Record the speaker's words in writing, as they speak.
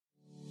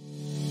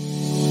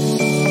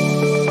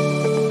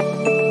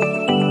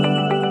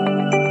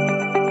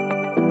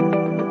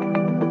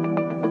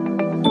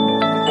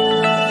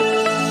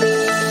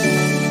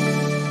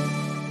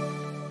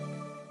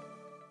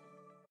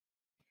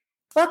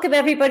Welcome,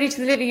 everybody,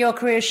 to the Living Your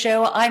Career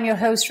Show. I'm your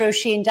host,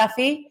 Roisin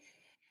Duffy.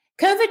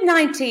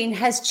 COVID-19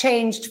 has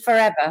changed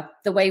forever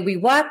the way we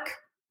work.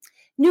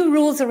 New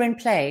rules are in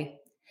play.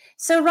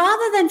 So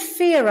rather than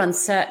fear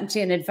uncertainty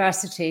and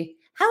adversity,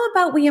 how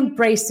about we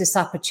embrace this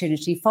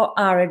opportunity for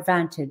our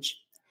advantage?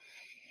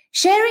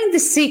 Sharing the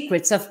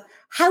secrets of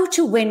how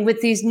to win with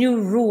these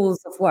new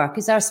rules of work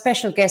is our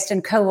special guest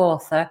and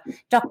co-author,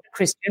 Dr.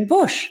 Christian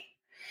Busch.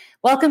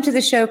 Welcome to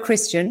the show,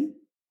 Christian.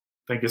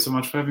 Thank you so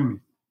much for having me.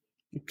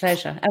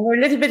 Pleasure. And we're a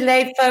little bit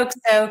late, folks,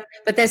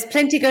 but there's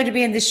plenty going to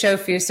be in the show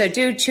for you. So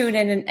do tune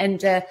in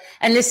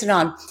and listen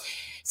on.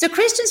 So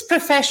Christian's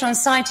professional and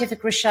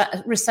scientific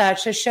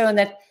research has shown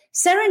that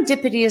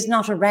serendipity is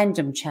not a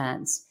random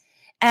chance.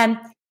 And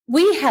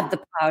we have the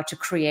power to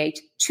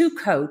create, to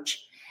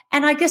coach,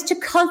 and I guess to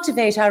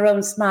cultivate our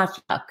own smart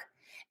luck.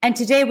 And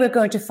today we're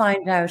going to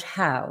find out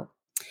how.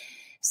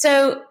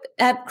 So,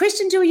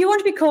 Christian, do you want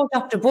to be called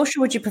Dr. Busch,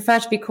 or would you prefer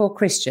to be called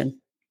Christian?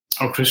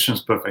 Oh,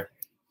 Christian's perfect.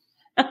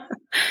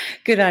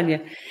 Good on you.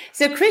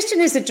 So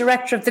Christian is the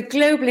director of the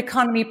Global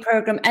Economy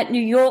Program at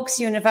New York's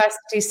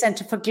University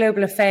Center for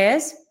Global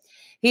Affairs.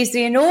 He's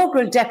the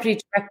inaugural deputy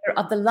director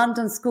of the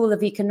London School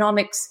of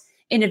Economics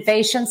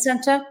Innovation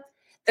Center,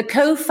 the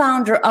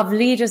co-founder of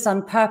Leaders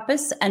on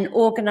Purpose, an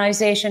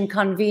organization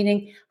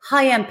convening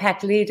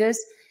high-impact leaders.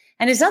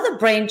 And his other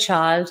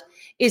brainchild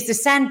is the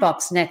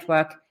Sandbox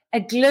Network, a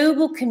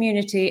global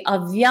community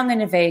of young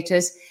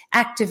innovators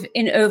active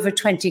in over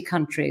 20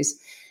 countries.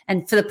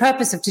 And for the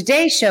purpose of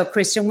today's show,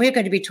 Christian, we're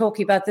going to be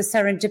talking about the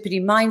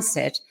serendipity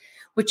mindset,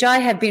 which I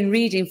have been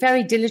reading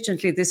very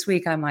diligently this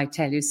week, I might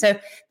tell you. So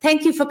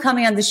thank you for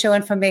coming on the show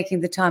and for making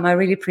the time. I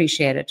really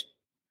appreciate it.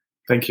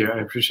 Thank you.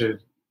 I appreciate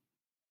it.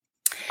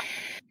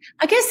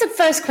 I guess the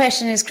first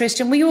question is,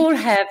 Christian, we all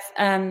have,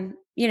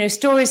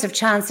 stories of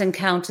chance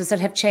encounters that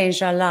have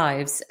changed our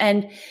lives.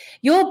 And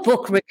your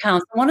book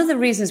recounts, one of the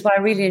reasons why I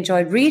really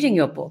enjoyed reading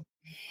your book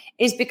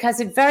is because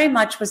it very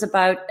much was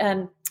about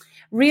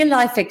real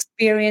life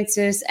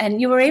experiences,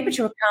 and you were able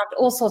to recount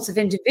all sorts of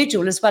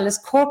individual as well as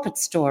corporate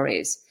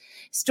stories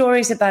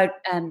about,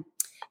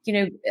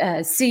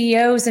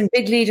 CEOs and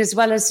big leaders, as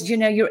well as,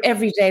 your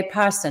everyday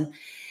person.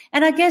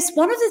 And I guess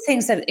one of the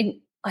things that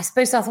I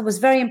thought was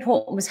very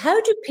important was,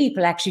 how do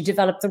people actually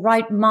develop the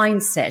right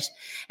mindset?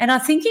 And I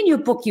think in your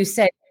book, you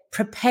said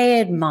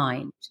prepared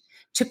mind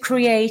to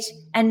create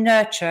and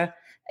nurture,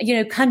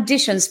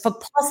 conditions for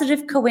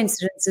positive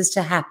coincidences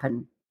to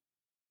happen.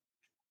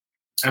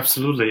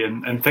 Absolutely,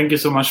 and thank you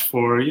so much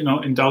for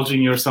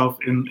indulging yourself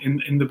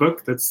in the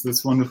book.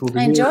 That's wonderful to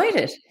hear. I enjoyed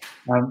it.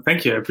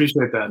 Thank you, I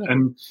appreciate that. Yeah.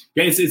 And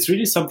yeah, it's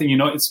really something.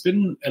 It's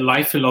been a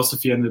life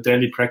philosophy and a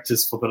daily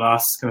practice for the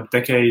last kind of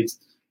decade,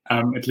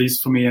 at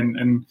least for me.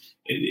 And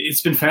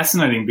it's been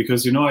fascinating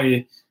because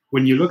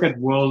when you look at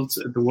the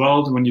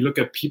world, when you look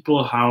at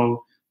people,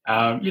 how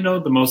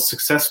the most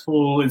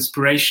successful,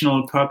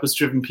 inspirational,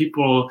 purpose-driven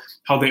people,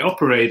 how they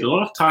operate. A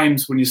lot of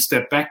times when you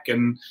step back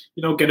and,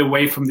 get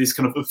away from these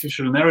kind of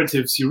official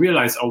narratives, you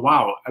realize, oh,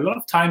 wow, a lot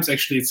of times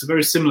actually it's a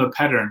very similar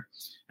pattern.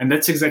 And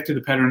that's exactly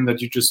the pattern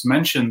that you just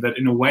mentioned, that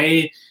in a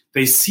way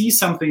they see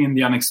something in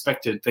the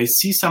unexpected. They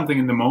see something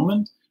in the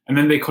moment, and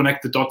then they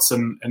connect the dots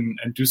and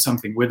do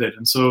something with it.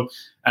 And so,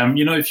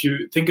 if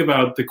you think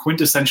about the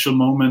quintessential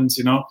moment,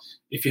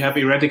 if you have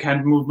erratic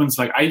hand movements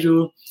like I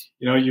do,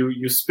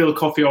 you spill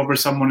coffee over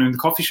someone in the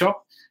coffee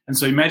shop. And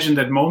so imagine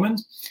that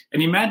moment,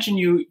 and imagine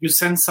you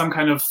sense some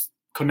kind of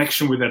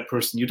connection with that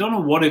person. You don't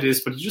know what it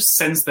is, but you just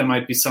sense there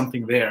might be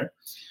something there.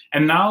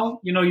 And now,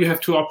 you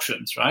have two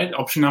options, right?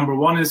 Option number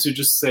one is you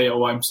just say,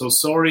 oh, I'm so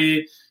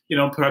sorry.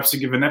 Perhaps you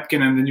give a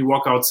napkin and then you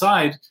walk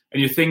outside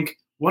and you think,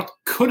 what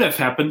could have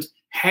happened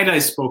had I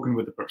spoken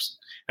with the person?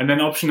 And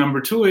then option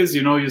number two is,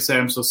 you say,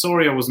 I'm so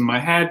sorry, I was in my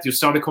head. You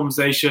start a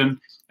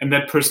conversation, and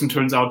that person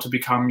turns out to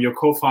become your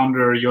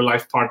co-founder, your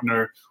life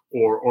partner,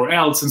 or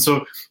else. And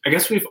so I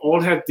guess we've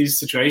all had these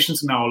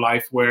situations in our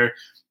life where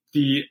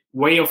the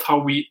way of how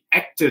we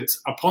acted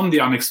upon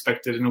the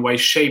unexpected in a way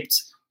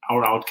shaped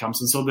our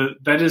outcomes. And so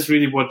that is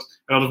really what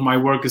a lot of my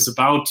work is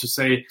about, to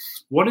say,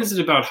 what is it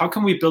about? How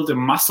can we build a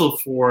muscle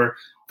for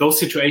those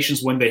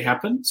situations when they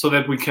happen so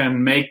that we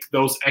can make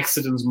those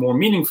accidents more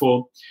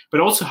meaningful,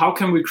 but also how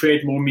can we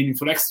create more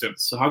meaningful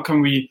accidents? So how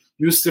can we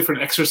use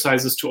different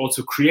exercises to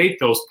also create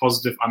those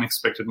positive,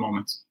 unexpected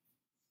moments?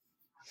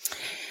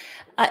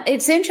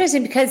 It's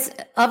interesting because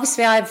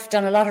obviously I've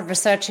done a lot of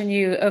research on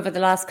you over the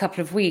last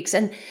couple of weeks.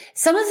 And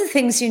some of the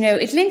things,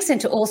 it links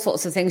into all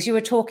sorts of things. You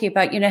were talking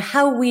about,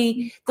 how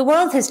the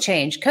world has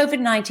changed.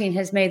 COVID-19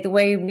 has made the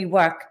way we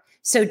work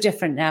so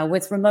different now,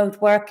 with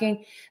remote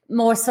working,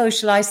 more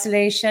social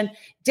isolation,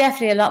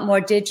 definitely a lot more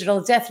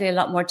digital, definitely a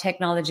lot more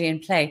technology in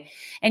play.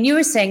 And you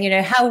were saying,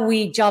 how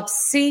we job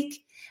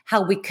seek,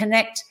 how we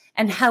connect,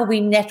 and how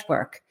we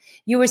network.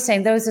 You were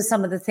saying those are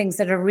some of the things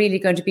that are really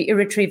going to be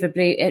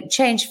irretrievably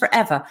changed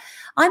forever.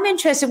 I'm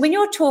interested, when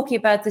you're talking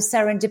about the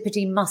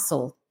serendipity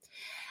muscle,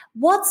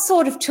 what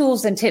sort of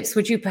tools and tips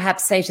would you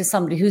perhaps say to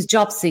somebody who's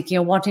job seeking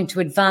or wanting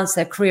to advance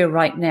their career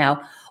right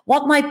now?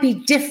 What might be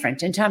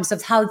different in terms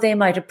of how they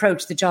might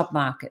approach the job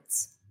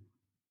markets?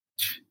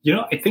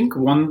 I think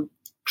one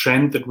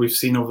trend that we've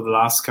seen over the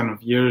last kind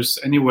of years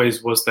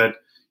anyways was that,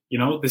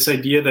 this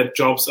idea that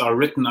jobs are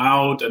written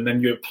out and then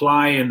you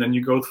apply and then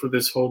you go through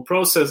this whole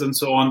process and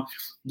so on.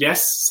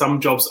 Yes, some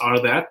jobs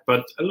are that,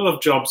 but a lot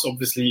of jobs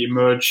obviously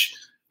emerge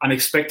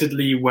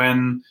unexpectedly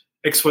when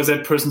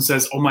XYZ person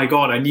says, oh my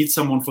God, I need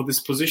someone for this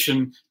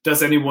position.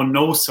 Does anyone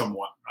know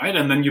someone, right?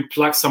 And then you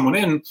plug someone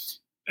in,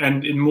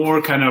 and in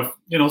more kind of,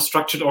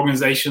 structured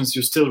organizations,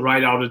 you still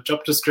write out a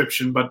job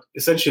description, but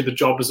essentially the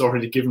job is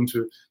already given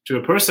to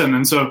a person.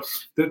 And so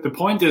the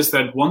point is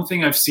that one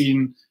thing I've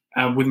seen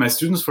with my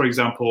students, for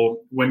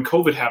example, when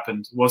COVID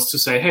happened, was to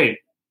say, hey,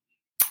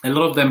 a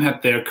lot of them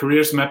had their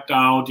careers mapped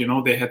out,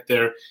 they had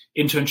their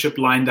internship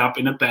lined up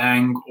in a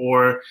bank,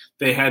 or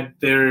they had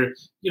their,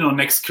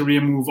 next career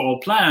move all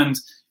planned.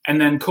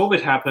 And then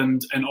COVID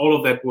happened and all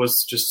of that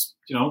was just,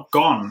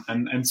 gone.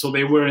 And so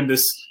they were in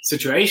this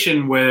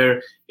situation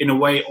where, in a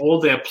way,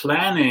 all their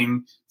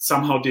planning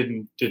somehow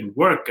didn't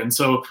work. And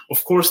so,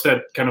 of course,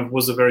 that kind of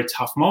was a very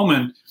tough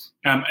moment.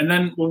 And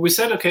then what we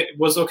said,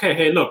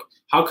 hey, look,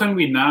 how can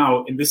we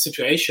now, in this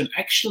situation,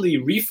 actually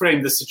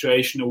reframe the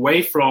situation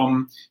away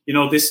from,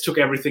 this took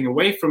everything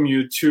away from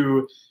you,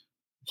 to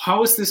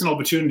how is this an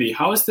opportunity?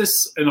 How is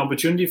this an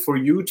opportunity for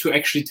you to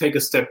actually take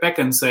a step back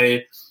and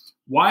say,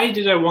 why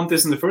did I want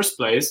this in the first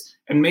place?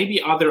 And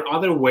maybe are there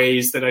other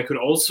ways that I could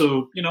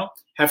also,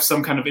 have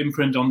some kind of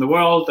imprint on the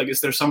world? Like,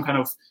 is there some kind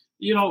of,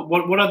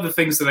 what are the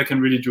things that I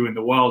can really do in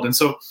the world? And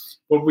so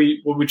what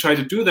we try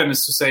to do then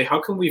is to say, how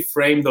can we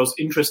frame those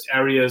interest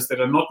areas that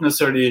are not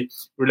necessarily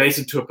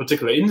related to a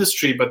particular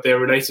industry, but they're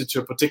related to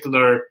a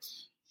particular,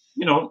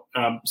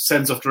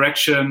 sense of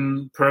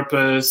direction,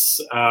 purpose,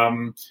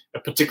 a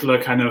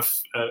particular kind of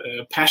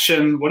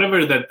passion,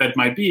 whatever that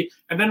might be,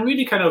 and then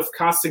really kind of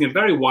casting a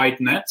very wide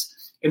net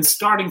and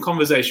starting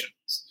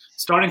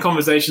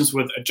conversations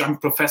with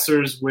adjunct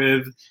professors,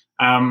 with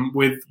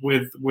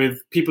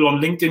people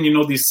on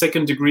LinkedIn, these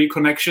second degree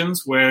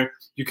connections where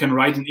you can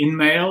write an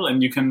email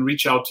and you can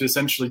reach out to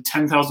essentially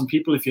 10,000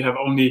 people if you have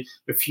only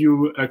a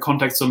few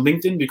contacts on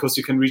LinkedIn, because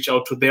you can reach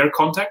out to their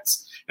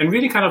contacts, and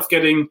really kind of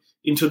getting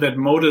into that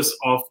modus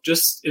of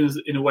just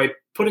in a way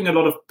putting a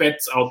lot of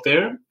bets out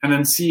there and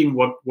then seeing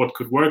what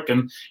could work.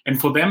 And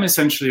for them,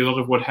 essentially, a lot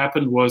of what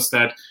happened was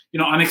that,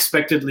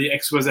 unexpectedly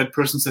XYZ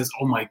person says,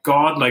 oh my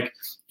God,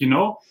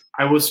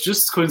 I was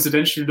just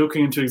coincidentally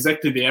looking into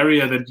exactly the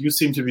area that you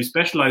seem to be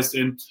specialized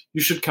in.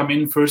 You should come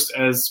in first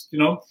as,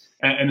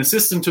 an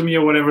assistant to me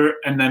or whatever,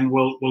 and then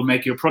we'll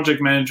make you a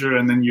project manager,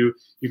 and then you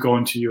go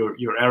into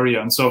your area.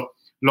 And so,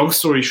 long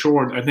story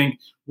short, I think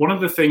one of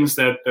the things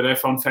that I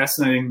found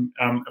fascinating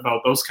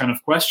about those kind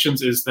of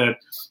questions is that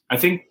I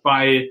think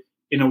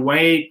in a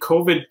way,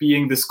 COVID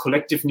being this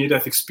collective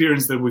near-death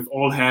experience that we've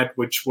all had,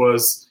 which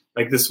was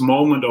like this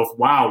moment of,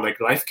 wow, like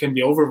life can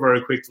be over very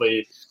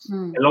quickly.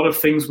 A lot of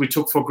things we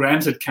took for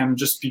granted can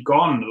just be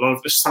gone. A lot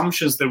of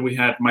assumptions that we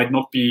had might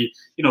not be,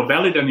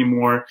 valid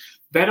anymore.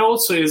 That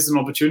also is an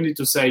opportunity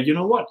to say,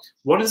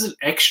 what is it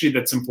actually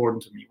that's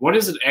important to me? What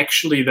is it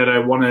actually that I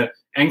want to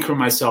anchor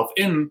myself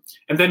in?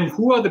 And then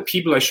who are the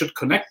people I should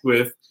connect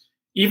with,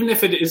 even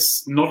if it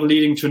is not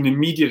leading to an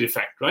immediate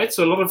effect, right?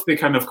 So a lot of the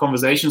kind of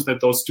conversations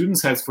that those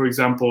students have, for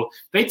example,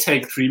 they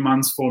take 3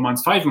 months, 4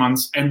 months, 5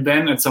 months, and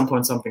then at some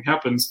point something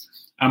happens.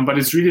 But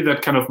it's really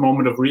that kind of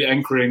moment of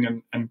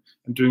re-anchoring and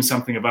doing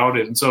something about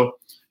it. And so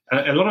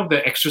a lot of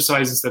the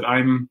exercises that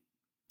I'm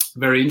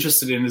very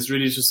interested in is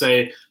really to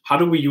say, how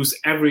do we use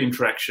every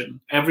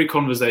interaction, every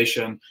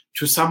conversation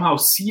to somehow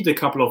seed a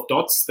couple of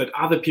dots that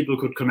other people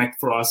could connect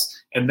for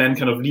us and then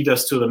kind of lead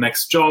us to the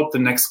next job, the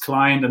next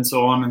client, and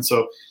so on. And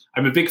so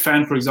I'm a big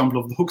fan, for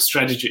example, of the hook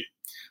strategy.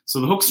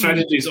 So the hook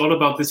strategy is all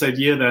about this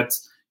idea that,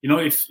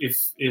 if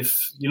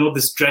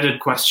this dreaded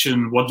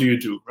question, what do you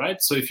do,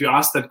 right? So if you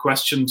ask that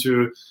question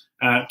to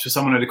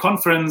someone at a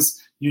conference,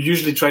 you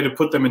usually try to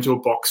put them into a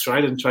box,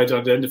 right? And try to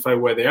identify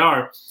where they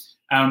are.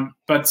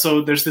 But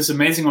so there's this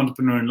amazing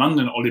entrepreneur in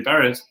London, Ollie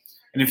Barrett.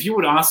 And if you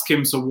would ask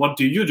him, so what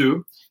do you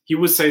do? He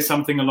would say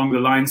something along the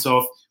lines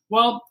of,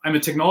 well, I'm a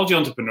technology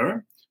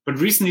entrepreneur, but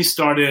recently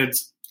started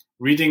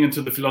reading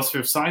into the philosophy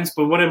of science.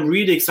 But what I'm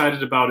really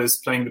excited about is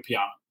playing the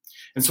piano.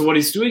 And so what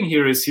he's doing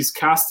here is he's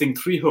casting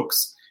 3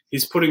 hooks.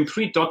 He's putting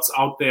 3 dots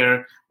out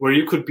there where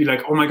you could be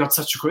like, oh my God,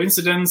 such a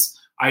coincidence.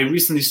 I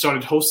recently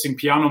started hosting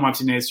piano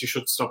matinees. You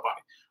should stop by.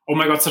 Oh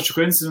my God, such a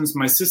coincidence.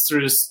 My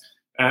sister is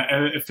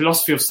a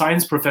philosophy of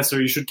science professor.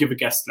 You should give a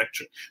guest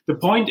lecture. The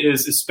point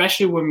is,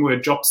 especially when we're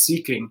job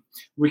seeking,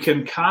 we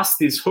can cast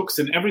these hooks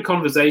in every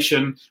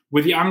conversation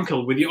with the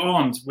uncle, with the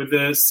aunt, with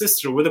the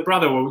sister, with the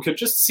brother, where we could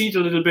just seed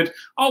a little bit.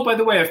 Oh, by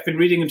the way, I've been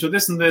reading into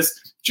this and this,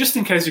 just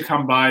in case you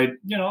come by,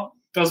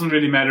 doesn't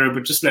really matter,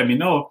 but just let me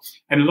know.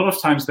 And a lot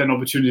of times then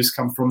opportunities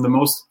come from the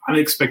most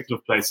unexpected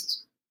of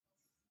places.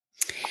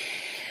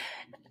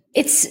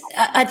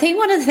 I think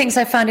one of the things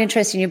I found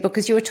interesting in your book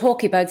is you were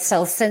talking about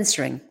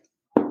self-censoring.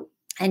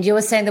 And you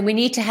were saying that we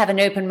need to have an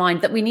open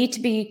mind, that we need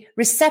to be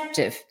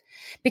receptive,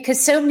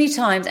 because so many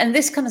times, and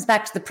this comes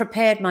back to the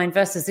prepared mind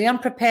versus the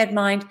unprepared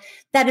mind,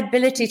 that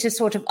ability to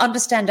sort of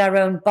understand our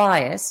own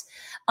bias,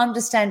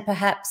 understand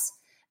perhaps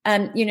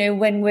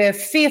when we're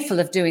fearful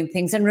of doing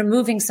things and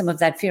removing some of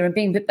that fear and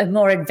being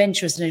more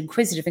adventurous and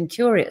inquisitive and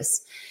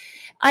curious.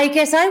 I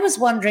guess I was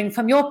wondering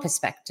from your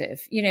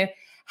perspective,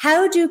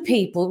 how do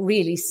people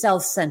really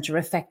self-center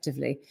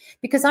effectively?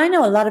 Because I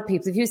know a lot of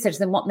people, if you said to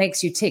them, what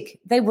makes you tick?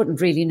 They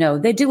wouldn't really know.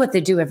 They do what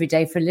they do every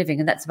day for a living,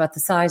 and that's about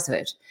the size of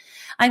it.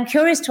 I'm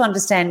curious to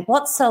understand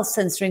what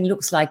self-censoring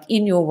looks like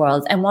in your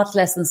world and what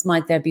lessons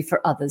might there be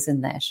for others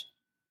in that.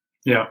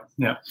 Yeah.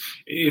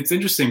 It's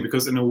interesting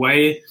because in a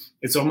way,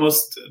 it's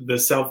almost the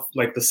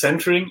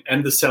centering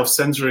and the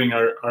self-censoring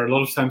are a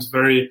lot of times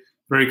very,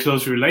 very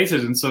closely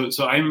related. And so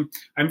I'm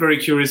very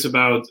curious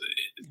about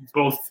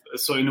both.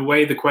 So in a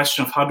way, the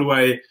question of how do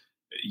I,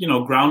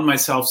 ground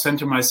myself,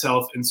 center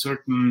myself in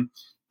certain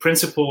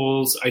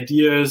principles,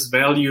 ideas,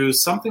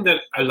 values, something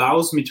that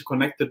allows me to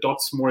connect the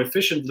dots more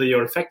efficiently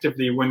or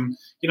effectively when,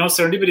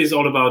 serendipity is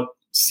all about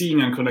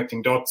seeing and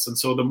connecting dots. And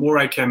so the more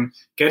I can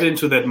get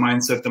into that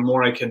mindset, the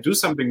more I can do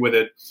something with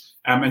it.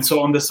 And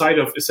so on the side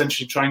of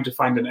essentially trying to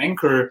find an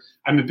anchor,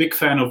 I'm a big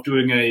fan of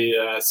doing a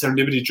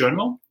serendipity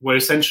journal where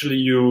essentially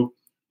you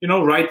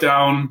write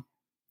down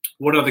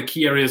what are the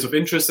key areas of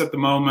interest at the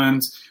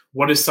moment,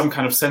 what is some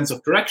kind of sense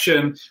of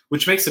direction,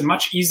 which makes it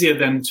much easier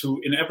than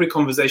to, in every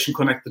conversation,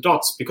 connect the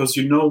dots because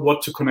you know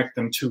what to connect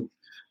them to.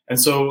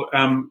 And so,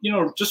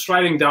 just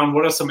writing down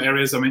what are some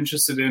areas I'm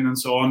interested in and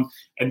so on,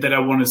 and that I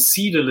want to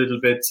seed a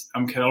little bit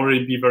can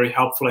already be very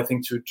helpful, I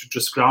think, to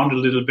just ground a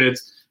little bit,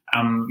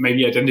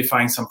 maybe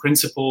identifying some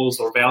principles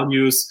or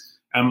values.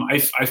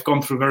 I've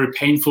gone through very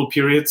painful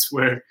periods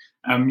where,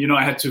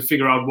 I had to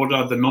figure out what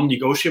are the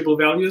non-negotiable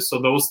values. So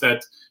those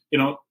that,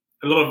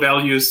 a lot of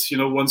values,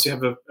 once you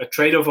have a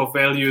trade-off of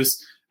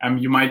values,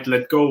 you might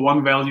let go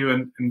one value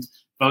and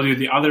value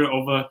the other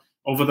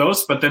over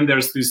those. But then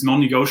there's these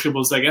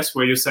non-negotiables, I guess,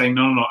 where you're saying,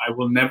 no, I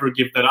will never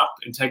give that up,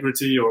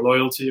 integrity or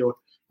loyalty or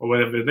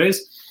whatever it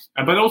is.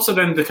 But also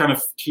then the kind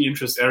of key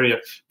interest area.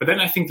 But then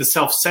I think the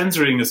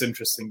self-censoring is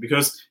interesting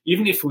because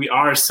even if we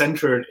are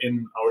centered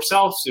in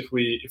ourselves, if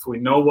we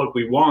know what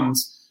we want,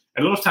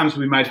 a lot of times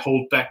we might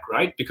hold back,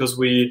 right? Because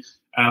I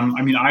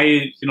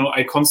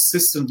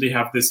consistently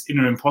have this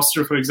inner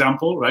imposter, for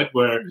example, right?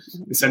 Where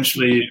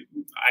essentially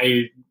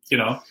I,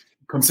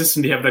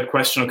 consistently have that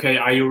question, okay,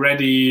 are you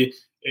ready?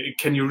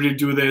 Can you really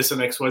do this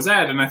and X, Y, Z?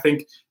 And I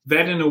think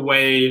that in a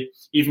way,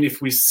 even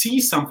if we see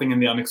something in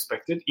the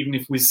unexpected, even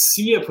if we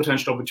see a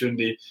potential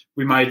opportunity,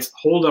 we might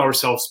hold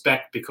ourselves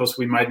back because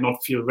we might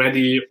not feel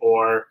ready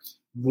or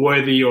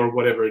worthy or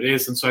whatever it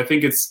is. And so I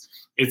think it's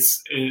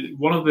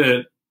one of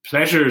the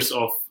pleasures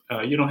of,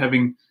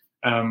 having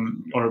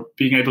or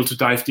being able to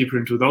dive deeper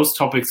into those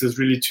topics is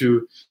really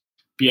to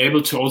be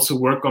able to also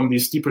work on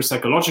these deeper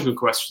psychological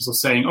questions of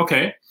saying,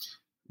 okay,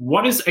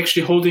 what is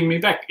actually holding me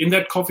back in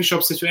that coffee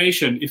shop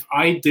situation? If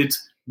I did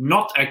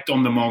not act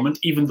on the moment,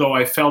 even though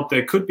I felt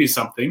there could be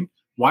something,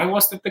 why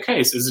was that the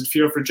case? Is it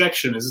fear of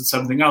rejection? Is it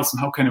something else? And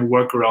how can I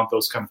work around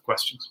those kind of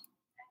questions?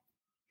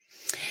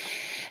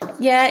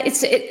 Yeah,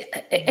 it's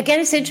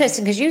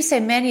interesting because you say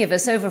many of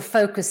us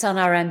over-focus on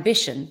our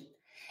ambition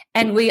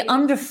and we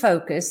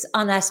under-focus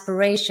on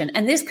aspiration.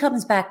 And this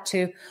comes back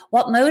to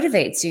what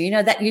motivates you.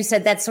 That you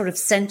said that sort of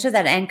center,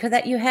 that anchor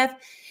that you have,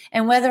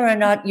 and whether or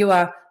not you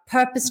are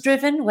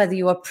purpose-driven, whether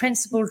you are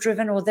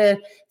principle-driven, or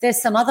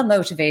there's some other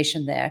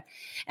motivation there.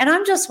 And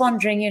I'm just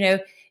wondering,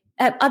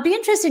 I'd be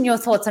interested in your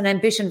thoughts on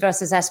ambition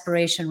versus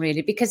aspiration,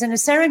 really, because in a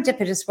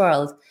serendipitous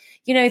world,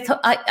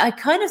 I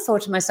kind of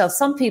thought to myself,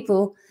 some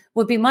people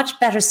would be much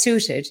better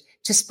suited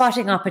to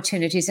spotting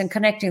opportunities and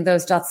connecting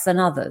those dots than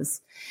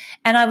others.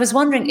 And I was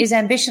wondering, is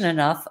ambition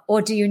enough,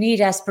 or do you need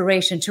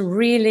aspiration to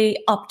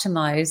really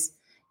optimize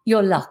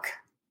your luck?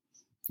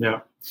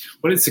 Yeah,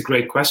 well, it's a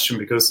great question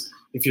because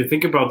if you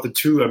think about the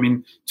two,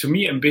 to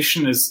me,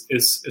 ambition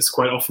is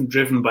quite often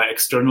driven by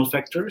external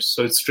factors.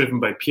 So it's driven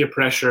by peer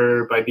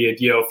pressure, by the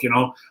idea of,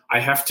 I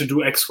have to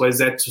do X, Y,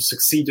 Z to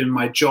succeed in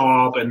my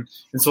job. And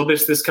so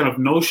there's this kind of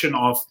notion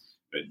of,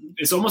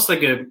 it's almost like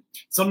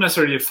it's not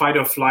necessarily a fight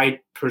or flight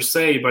per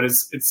se, but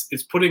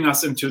it's putting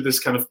us into this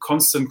kind of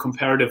constant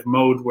comparative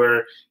mode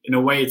where in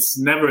a way it's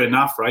never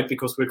enough, right?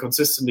 Because we're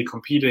consistently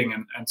competing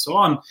and so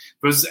on.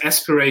 Versus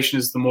aspiration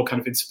is the more kind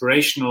of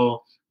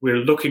inspirational, we're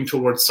looking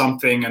towards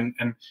something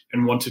and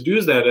want to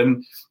do that.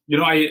 And,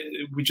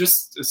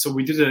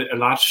 we did a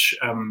large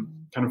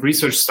kind of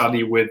research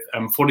study with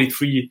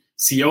 43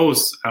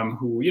 CEOs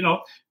who,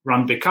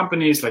 run big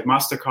companies like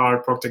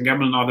MasterCard, Procter &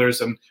 Gamble and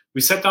others. And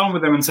we sat down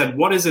with them and said,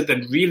 what is it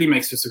that really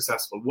makes you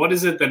successful? What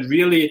is it that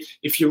really,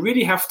 if you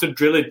really have to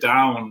drill it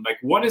down, like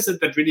what is it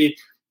that really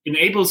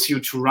enables you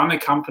to run a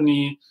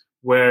company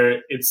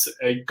where it's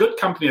a good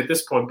company at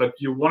this point, but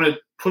you want to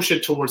push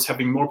it towards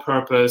having more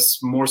purpose,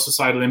 more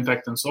societal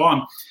impact, and so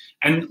on.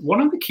 And one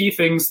of the key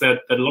things that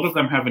a lot of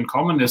them have in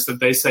common is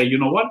that they say, you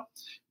know what,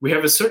 we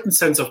have a certain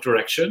sense of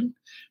direction,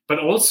 but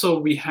also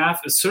we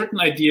have a certain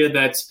idea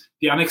that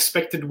the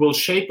unexpected will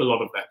shape a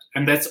lot of that,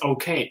 and that's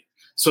okay.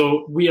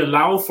 So we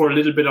allow for a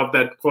little bit of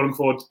that, quote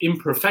unquote,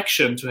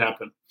 imperfection to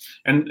happen.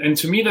 And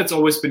to me, that's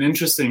always been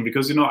interesting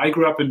because, I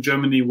grew up in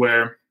Germany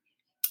where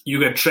you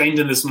get trained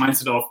in this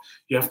mindset of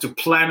you have to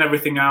plan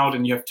everything out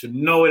and you have to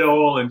know it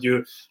all, and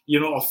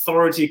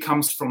authority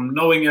comes from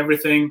knowing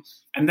everything.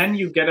 And then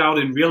you get out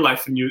in real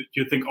life and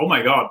you think, oh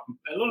my God,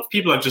 a lot of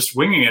people are just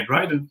winging it,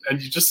 right? And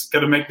you just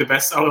got to make the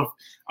best out of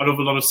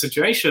a lot of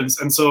situations.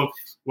 And so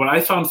what I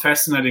found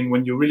fascinating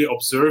when you really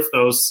observe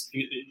those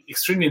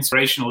extremely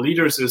inspirational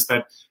leaders is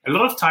that a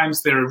lot of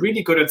times they're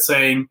really good at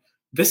saying,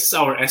 this is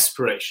our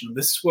aspiration,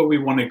 this is where we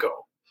want to go.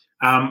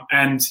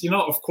 And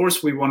of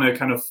course we want to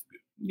kind of,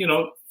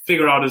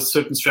 figure out a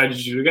certain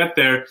strategy to get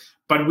there.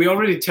 But we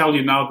already tell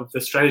you now that the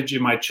strategy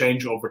might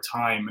change over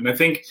time. And I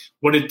think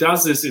what it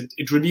does is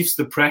it relieves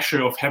the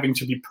pressure of having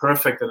to be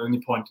perfect at any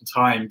point in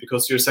time,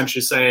 because you're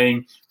essentially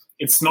saying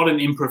it's not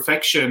an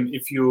imperfection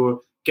if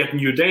you get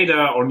new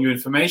data or new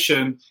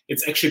information.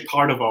 It's actually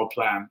part of our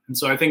plan. And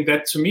so I think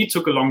that to me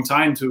took a long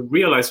time to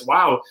realize,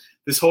 wow,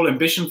 this whole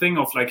ambition thing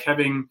of like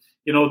having,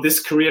 this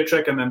career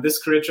track and then this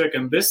career track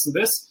and this,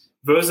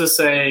 versus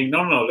saying,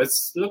 no,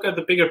 let's look at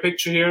the bigger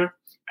picture here.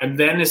 And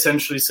then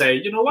essentially say,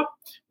 you know what,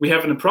 we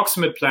have an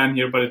approximate plan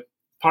here, but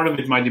part of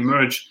it might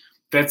emerge.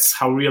 That's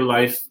how real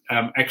life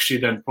actually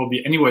then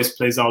probably anyways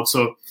plays out.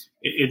 So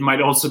it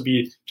might also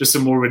be just a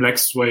more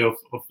relaxed way of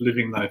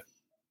living life.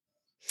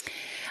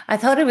 I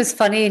thought it was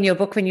funny in your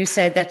book when you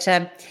said that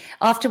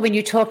after when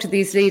you talk to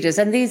these leaders,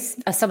 and these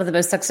are some of the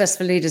most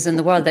successful leaders in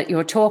the world that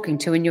you're talking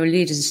to in your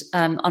Leaders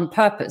on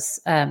Purpose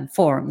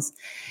forums.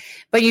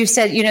 But you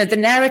said, the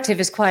narrative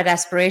is quite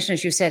aspirational,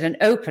 as you said, and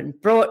open,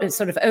 broad,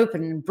 sort of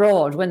open and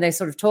broad when they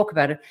sort of talk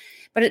about it.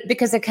 But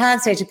because they can't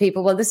say to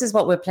people, well, this is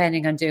what we're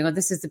planning on doing, or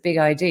this is the big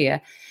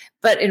idea.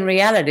 But in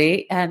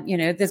reality,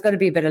 there's got to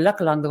be a bit of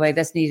luck along the way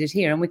that's needed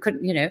here. And we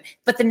couldn't,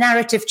 but the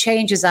narrative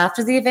changes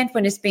after the event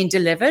when it's been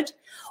delivered,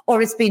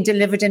 or it's been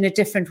delivered in a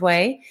different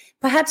way.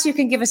 Perhaps you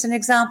can give us an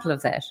example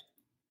of that.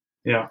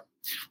 Yeah,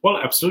 well,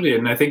 absolutely.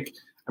 And I think,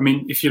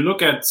 if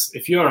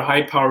you're a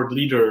high-powered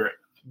leader,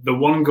 the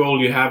one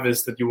goal you have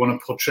is that you want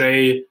to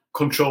portray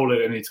control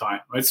at any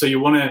time, right? So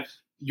you want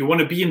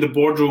to be in the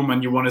boardroom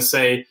and you want to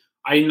say,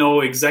 I know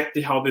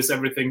exactly how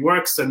everything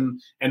works, and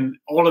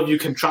all of you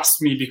can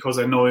trust me because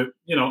I know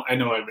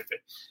everything.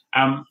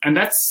 And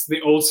that's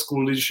the old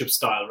school leadership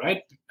style,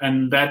 right?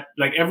 And that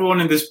like everyone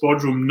in this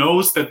boardroom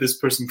knows that this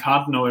person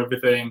can't know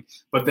everything,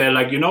 but they're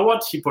like, you know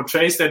what? He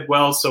portrays that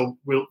well, so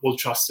we'll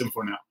trust him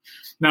for now.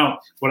 Now,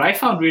 what I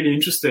found really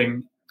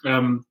interesting,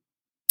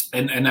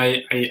 and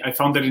I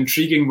found that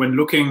intriguing when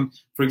looking,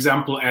 for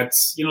example, at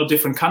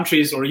different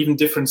countries or even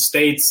different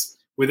states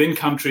within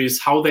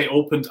countries, how they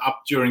opened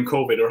up during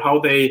COVID or how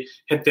they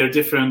had their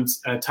different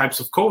types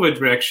of COVID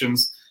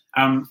reactions.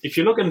 If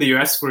you look in the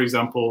US, for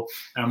example,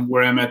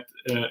 where I'm at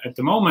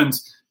the moment,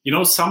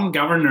 some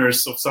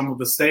governors of some of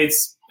the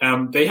states,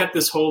 they had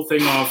this whole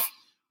thing of,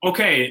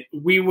 okay,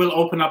 we will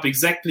open up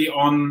exactly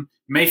on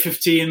May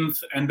 15th,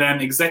 and then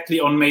exactly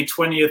on May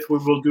 20th, we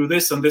will do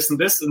this and this and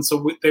this. And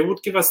so they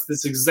would give us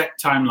this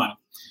exact timeline.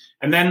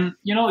 And then,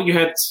 you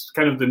had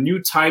kind of the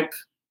new type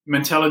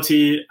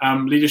mentality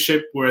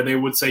leadership where they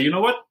would say, you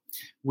know what,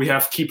 we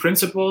have key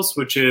principles,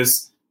 which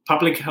is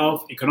public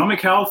health,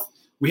 economic health.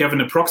 We have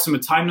an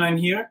approximate timeline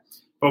here,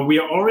 but we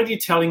are already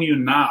telling you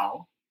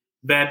now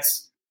that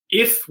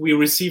if we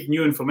receive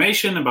new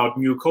information about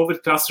new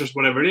COVID clusters,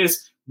 whatever it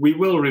is, we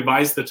will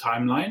revise the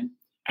timeline.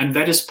 And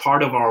that is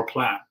part of our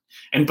plan.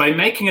 And by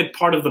making it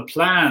part of the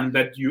plan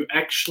that you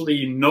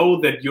actually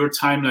know that your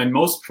timeline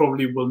most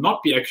probably will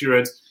not be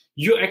accurate,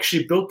 you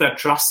actually build that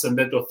trust and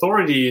that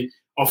authority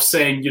of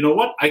saying, you know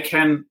what, I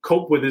can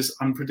cope with this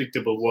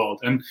unpredictable world.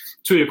 And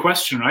to your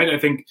question, right, I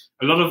think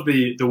a lot of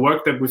the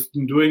work that we've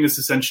been doing is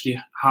essentially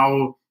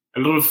how a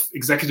lot of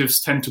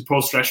executives tend to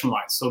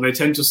post-rationalize. So they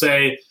tend to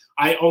say,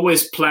 I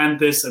always planned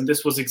this and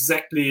this was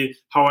exactly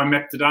how I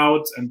mapped it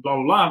out and blah,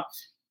 blah, blah.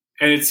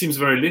 And it seems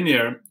very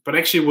linear, but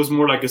actually it was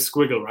more like a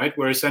squiggle, right?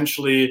 Where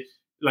essentially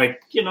like,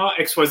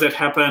 X, Y, Z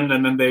happened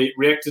and then they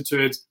reacted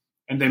to it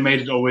and they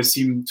made it always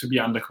seem to be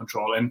under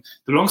control. And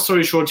the long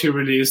story short here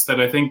really is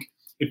that I think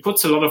it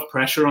puts a lot of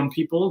pressure on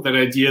people, that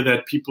idea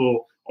that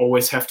people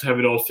always have to have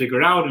it all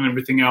figured out and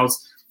everything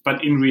else.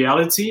 But in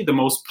reality, the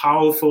most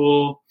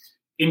powerful,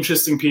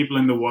 interesting people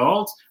in the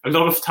world, a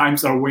lot of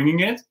times are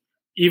winging it,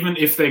 even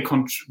if they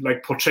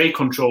portray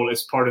control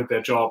as part of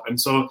their job. And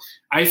so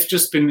I've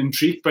just been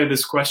intrigued by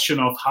this question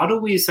of how do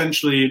we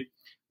essentially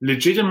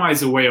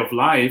legitimize a way of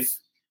life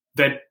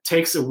that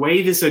takes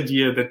away this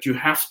idea that you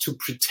have to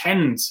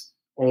pretend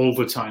all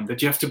the time,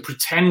 that you have to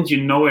pretend you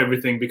know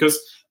everything, because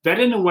that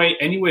in a way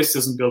anyways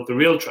doesn't build the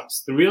real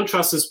trust. The real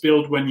trust is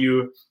built when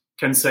you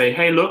can say,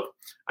 hey, look,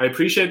 I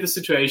appreciate the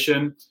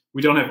situation.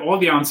 We don't have all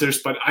the answers,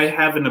 but I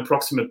have an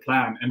approximate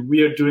plan and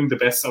we are doing the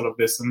best out of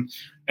this.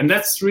 And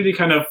that's really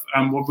kind of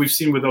what we've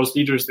seen with those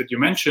leaders that you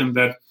mentioned,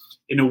 that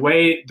in a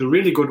way, the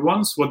really good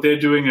ones, what they're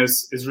doing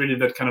is really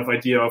that kind of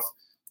idea of,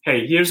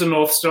 hey, here's a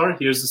North Star,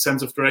 here's a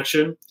sense of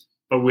direction,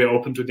 but we're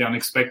open to the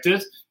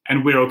unexpected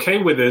and we're okay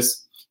with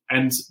this.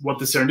 And what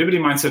the serendipity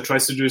mindset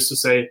tries to do is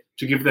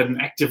to give that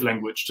an active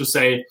language, to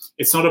say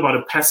it's not about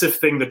a passive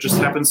thing that just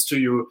happens to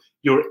you.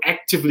 You're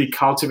actively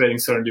cultivating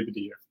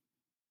serendipity here.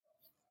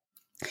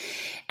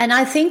 And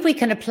I think we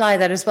can apply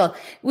that as well.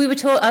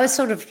 I was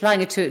sort of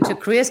applying it to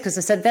careers because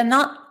I said they're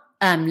not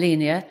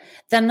linear,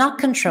 they're not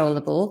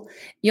controllable.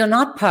 You're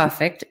not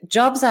perfect.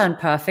 Jobs aren't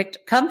perfect.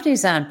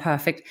 Companies aren't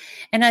perfect.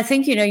 And I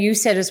think, you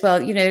said as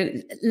well,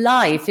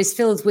 life is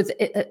filled with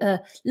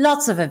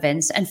lots of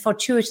events and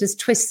fortuitous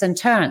twists and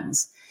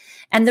turns.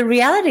 And the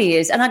reality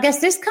is, and I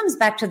guess this comes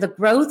back to the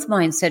growth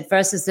mindset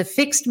versus the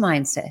fixed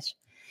mindset.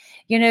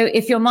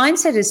 If your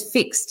mindset is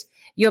fixed,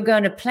 you're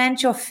going to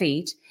plant your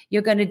feet.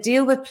 You're going to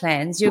deal with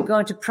plans. You're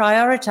going to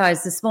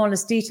prioritize the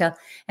smallest detail.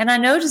 And I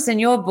noticed in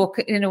your book,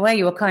 in a way,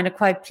 you were kind of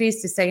quite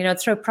pleased to say,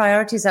 throw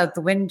priorities out the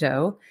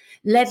window.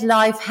 Let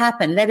life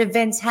happen. Let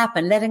events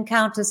happen. Let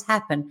encounters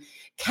happen.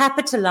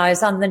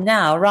 Capitalize on the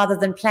now rather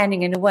than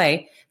planning in a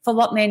way for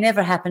what may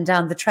never happen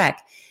down the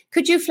track.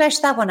 Could you flesh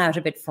that one out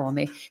a bit for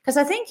me? Because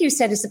I think you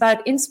said it's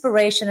about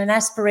inspiration and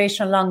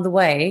aspiration along the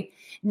way,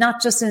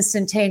 not just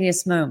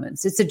instantaneous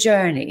moments. It's a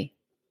journey.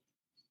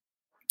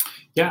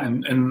 Yeah,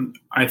 and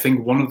I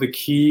think one of the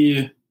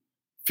key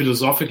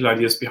philosophical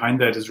ideas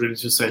behind that is really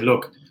to say,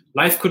 look,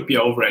 life could be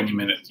over any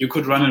minute. You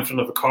could run in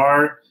front of a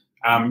car.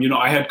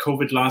 I had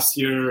COVID last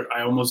year.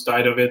 I almost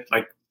died of it.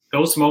 Like,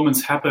 those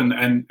moments happen.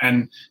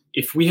 And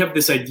if we have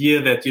this idea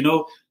that,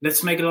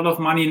 let's make a lot of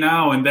money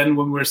now, and then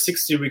when we're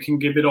 60, we can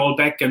give it all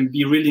back and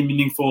be really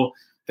meaningful,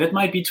 that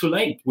might be too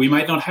late. We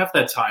might not have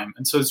that time.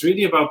 And so it's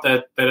really about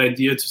that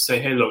idea to say,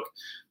 hey, look,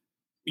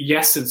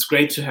 yes, it's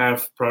great to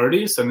have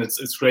priorities, and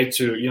it's great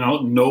to,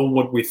 know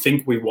what we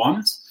think we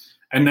want.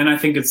 And then I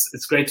think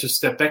it's great to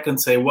step back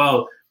and say,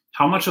 well,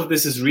 how much of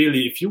this is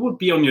really, if you would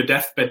be on your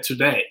deathbed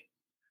today,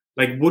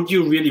 like, what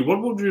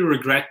would you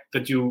regret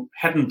that you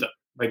hadn't done?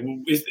 Like,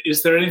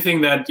 is there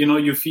anything that,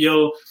 you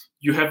feel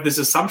you have this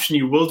assumption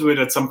you will do it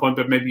at some point,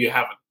 but maybe you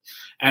haven't?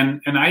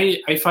 And I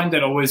find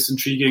that always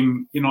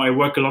intriguing. I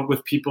work a lot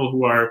with people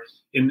who are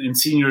in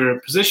senior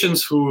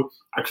positions who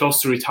are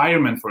close to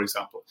retirement, for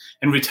example.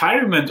 And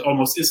retirement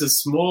almost is a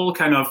small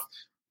kind of,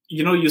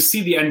 you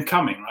see the end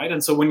coming, right?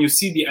 And so when you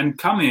see the end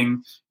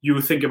coming,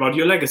 you think about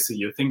your legacy.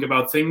 You think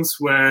about things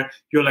where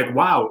you're like,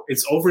 wow,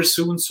 it's over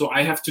soon, so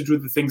I have to do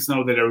the things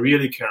now that I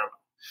really care about.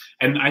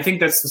 And I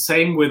think that's the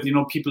same with,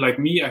 people like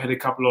me. I had a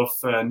couple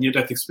of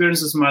near-death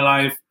experiences in my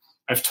life.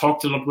 I've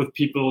talked a lot with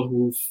people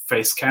who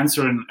face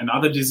cancer and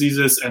other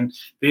diseases. And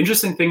the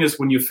interesting thing is,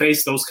 when you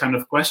face those kind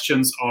of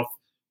questions of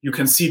you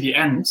can see the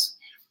end,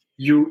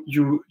 you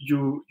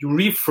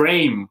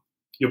reframe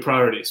your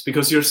priorities,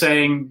 because you're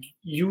saying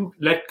you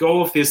let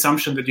go of the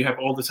assumption that you have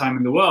all the time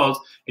in the world,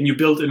 and you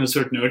build in a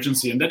certain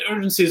urgency. And that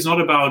urgency is not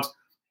about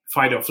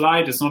fight or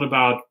flight. It's not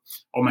about,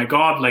 oh my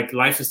God, like,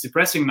 life is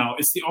depressing now.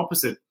 It's the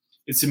opposite.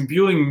 It's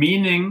imbuing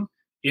meaning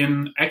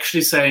in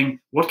actually saying,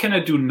 what can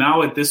I do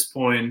now at this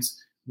point,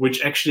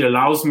 which actually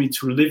allows me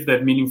to live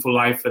that meaningful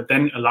life that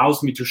then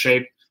allows me to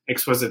shape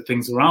XYZ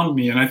things around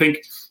me. And I think,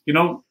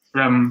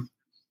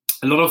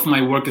 a lot of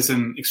my work is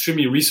in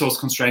extremely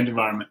resource-constrained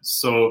environments.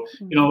 So,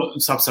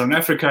 Sub-Saharan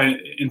Africa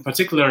in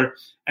particular.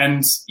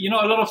 And, a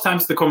lot of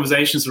times the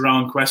conversations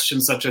around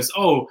questions such as,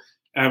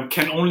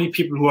 can only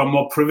people who are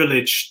more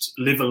privileged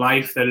live a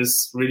life that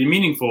is really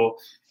meaningful?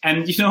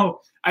 And,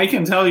 I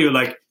can tell you,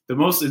 like, the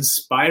most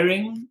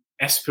inspiring,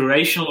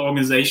 aspirational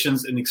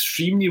organizations in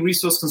extremely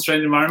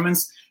resource-constrained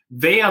environments,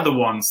 they are the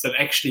ones that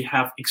actually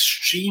have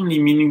extremely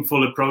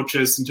meaningful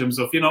approaches in terms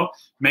of,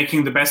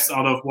 making the best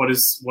out of what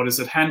is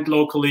at hand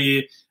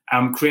locally,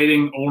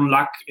 creating own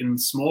luck in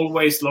small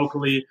ways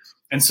locally.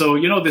 And so,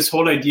 this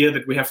whole idea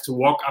that we have to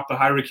walk up a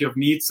hierarchy of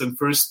needs and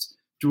first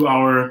do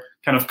our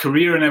kind of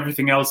career and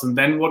everything else, and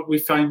then what we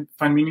find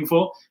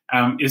meaningful,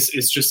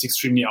 is just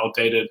extremely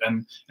outdated.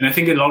 And I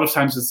think a lot of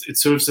times it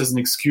serves as an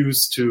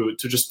excuse to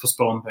just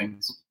postpone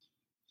things.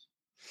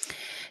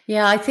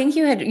 Yeah, I think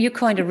you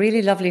coined a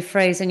really lovely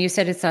phrase, and you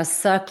said it's our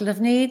circle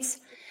of needs,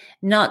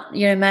 not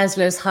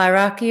Maslow's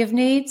hierarchy of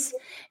needs.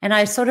 And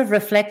I sort of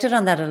reflected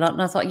on that a lot,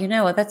 and I thought,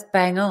 what, that's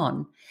bang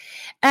on.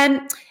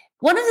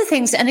 One of the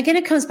things, and again,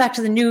 it comes back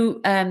to the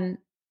new, and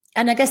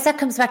I guess that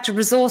comes back to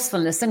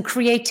resourcefulness and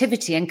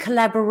creativity and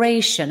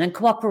collaboration and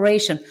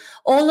cooperation,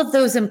 all of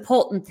those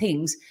important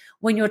things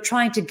when you're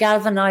trying to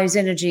galvanize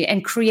energy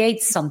and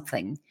create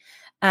something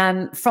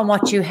from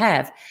what you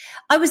have.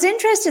 I was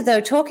interested, though,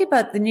 talking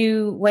about the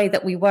new way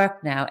that we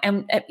work now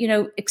and,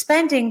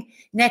 expanding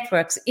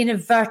networks in a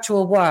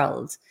virtual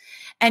world.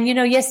 And,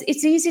 yes,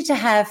 it's easy to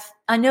have,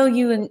 I know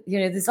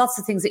there's lots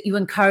of things that you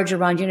encourage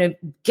around,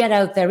 get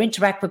out there,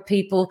 interact with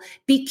people,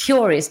 be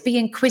curious, be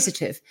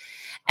inquisitive.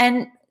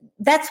 And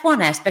that's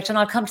one aspect, and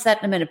I'll come to that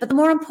in a minute. But the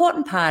more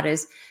important part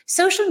is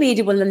social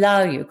media will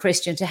allow you,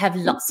 Christian, to have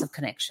lots of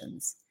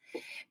connections.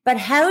 But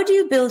how do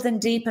you build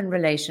and deepen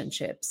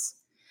relationships?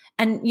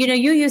 And, you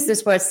use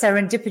this word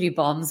serendipity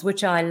bombs,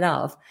 which I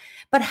love.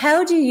 But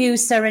how do you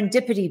use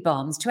serendipity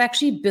bombs to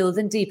actually build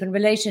and deepen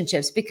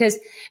relationships? Because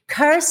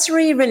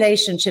cursory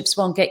relationships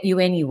won't get you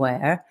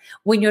anywhere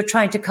when you're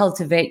trying to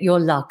cultivate your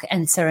luck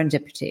and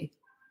serendipity.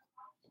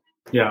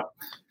 Yeah,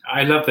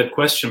 I love that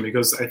question,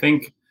 because I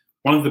think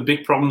one of the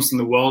big problems in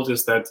the world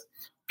is that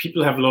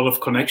people have a lot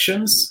of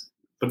connections,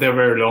 but they're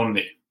very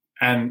lonely.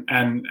 And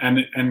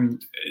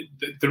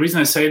the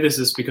reason I say this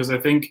is because I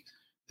think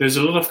there's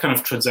a lot of kind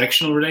of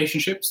transactional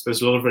relationships.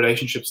 There's a lot of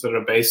relationships that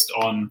are based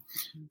on,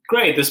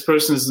 great, this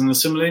person is in a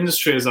similar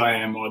industry as I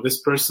am, or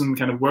this person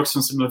kind of works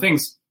on similar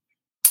things.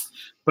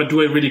 But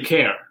do I really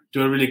care?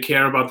 Do I really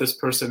care about this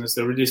person? Is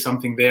there really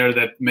something there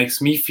that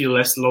makes me feel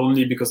less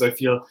lonely because I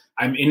feel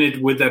I'm in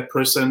it with that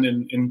person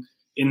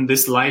in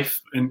this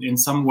life in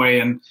some way?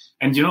 And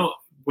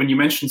when you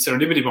mentioned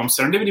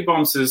Serendipity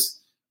Bombs is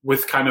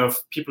with kind of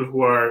people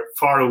who are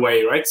far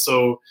away, right?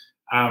 So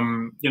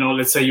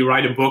let's say you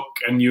write a book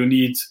and you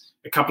need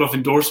a couple of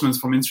endorsements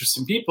from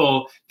interesting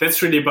people.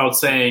 That's really about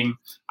saying,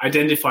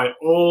 identify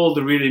all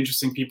the really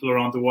interesting people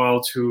around the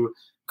world who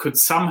could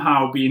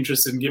somehow be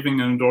interested in giving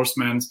an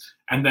endorsement,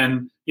 and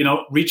then,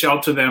 reach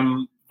out to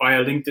them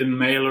via LinkedIn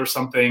mail or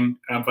something,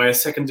 via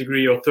second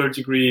degree or third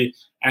degree,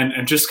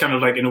 and just kind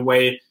of like, in a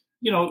way,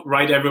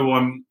 write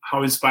everyone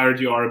how inspired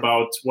you are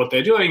about what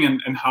they're doing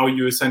and how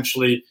you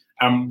essentially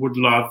would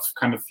love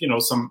kind of,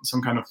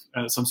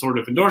 some sort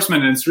of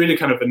endorsement. And it's really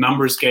kind of a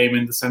numbers game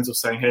in the sense of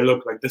saying, hey,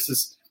 look, like this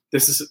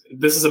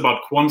is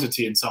about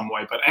quantity in some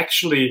way. But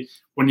actually,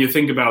 when you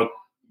think about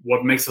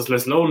what makes us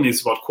less lonely,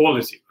 it's about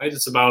quality, right?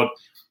 It's about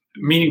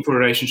meaningful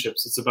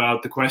relationships. It's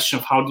about the question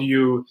of how do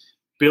you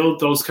build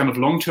those kind of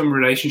long-term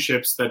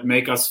relationships that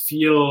make us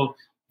feel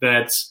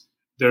that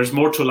there's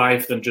more to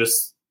life than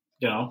just,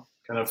 kind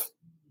of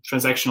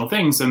transactional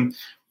things. And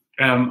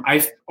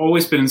I've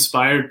always been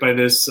inspired by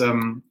this.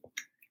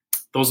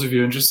 Those of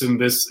you interested in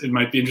this, it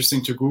might be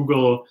interesting to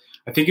Google.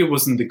 I think it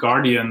was in The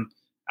Guardian.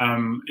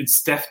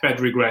 It's deathbed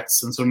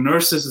regrets. And so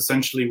nurses,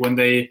 essentially, when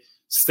they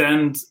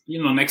stand,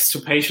 next to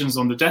patients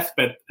on the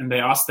deathbed and they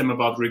ask them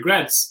about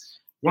regrets,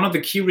 one of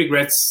the key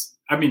regrets,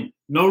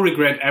 no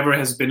regret ever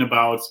has been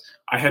about,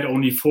 I had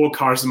only 4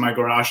 cars in my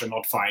garage and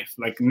not 5,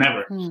 like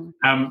never.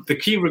 The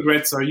key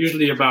regrets are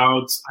usually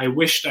about, I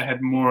wished I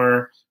had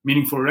more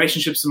meaningful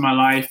relationships in my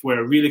life where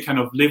I really kind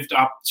of lived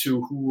up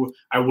to who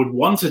I would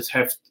want it to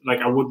have, like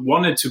I would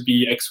want it to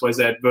be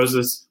XYZ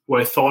versus who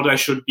I thought I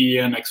should be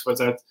and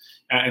XYZ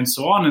and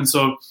so on. And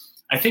so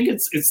I think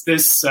it's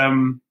this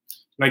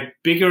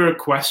bigger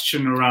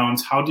question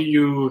around how do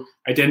you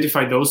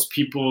identify those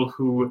people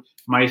who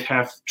might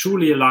have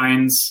truly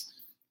aligns,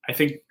 I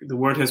think the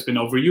word has been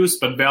overused,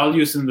 but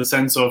values in the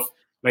sense of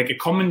like a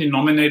common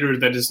denominator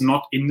that is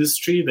not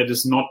industry, that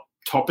is not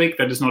topic,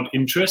 that is not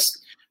interest,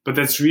 but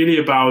that's really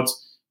about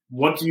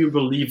what do you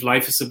believe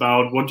life is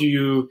about, what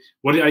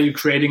are you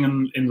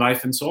creating in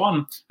life and so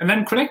on, and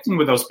then connecting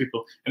with those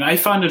people. And I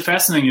found it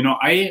fascinating.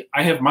 I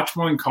have much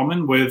more in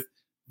common with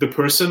the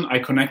person I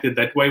connected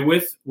that way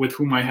with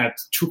whom I had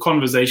 2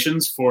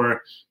 conversations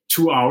for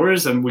 2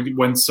 hours and we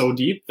went so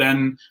deep,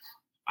 then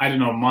I don't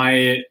know,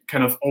 my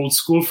kind of old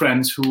school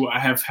friends who I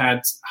have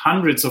had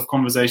hundreds of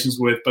conversations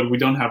with, but we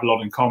don't have a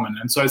lot in common.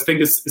 And so I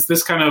think it's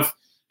this kind of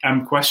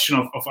question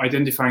of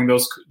identifying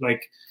those,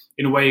 like,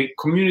 in a way,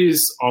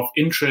 communities of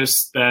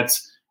interest that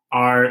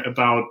are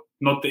about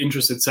not the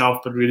interest itself,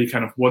 but really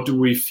kind of what do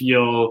we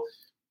feel,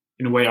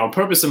 in a way, our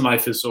purpose in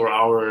life is, or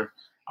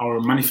our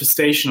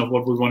manifestation of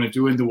what we want to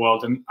do in the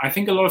world. And I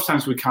think a lot of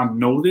times we can't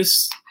know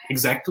this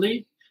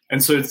exactly.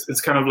 And so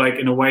it's kind of like,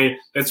 in a way,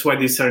 that's why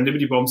these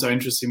serendipity bombs are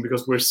interesting,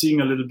 because we're seeing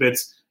a little bit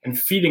and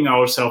feeding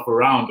ourselves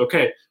around,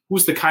 okay,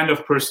 who's the kind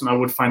of person I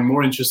would find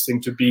more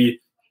interesting to be,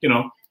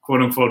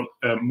 quote unquote,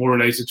 more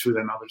related to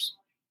than others.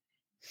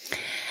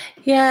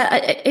 Yeah,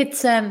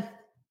 it's,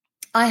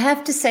 I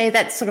have to say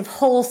that sort of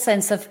whole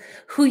sense of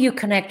who you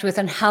connect with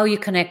and how you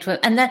connect with.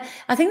 And that,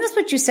 I think that's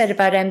what you said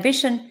about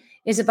ambition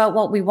is about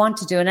what we want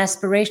to do, and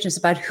aspiration is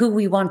about who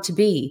we want to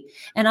be.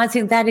 And I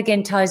think that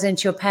again ties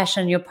into your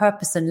passion, your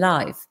purpose in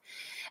life.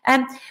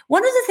 And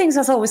one of the things I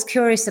was always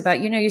curious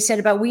about, you said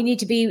about we need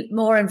to be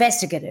more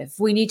investigative.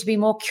 We need to be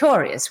more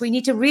curious. We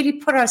need to really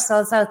put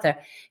ourselves out there,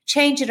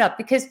 change it up,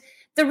 because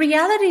the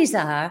realities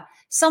are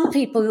some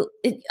people,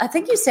 I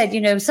think you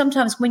said,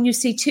 sometimes when you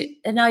see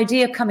an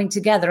idea coming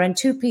together and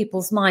 2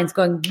 people's minds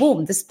going,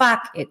 boom, the spark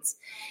hits,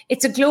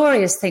 it's a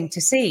glorious thing to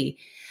see.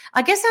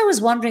 I guess I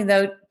was wondering,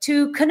 though,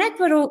 to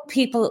connect with all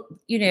people,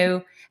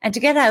 and to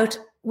get out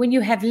when you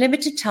have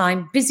limited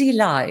time, busy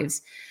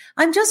lives,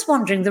 I'm just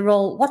wondering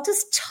what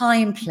does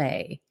time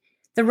play?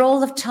 The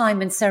role of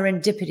time in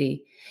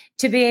serendipity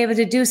to be able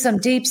to do some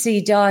deep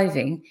sea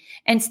diving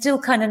and still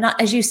kind of not,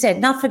 as you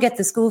said, not forget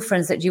the school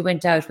friends that you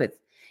went out with.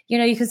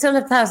 You can still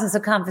have thousands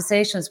of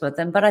conversations with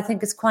them, but I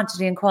think it's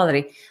quantity and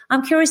quality.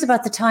 I'm curious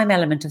about the time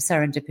element of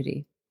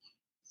serendipity.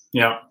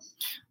 Yeah.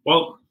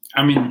 Well,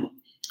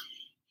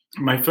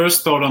 my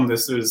first thought on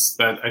this is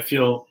that I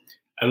feel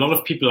a lot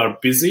of people are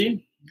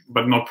busy,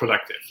 but not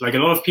productive. Like a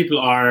lot of people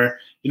are,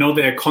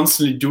 they're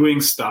constantly doing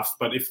stuff,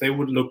 but if they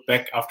would look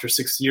back after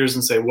 6 years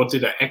and say, what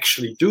did I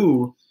actually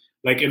do?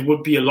 Like it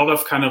would be a lot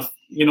of kind of,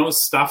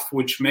 stuff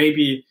which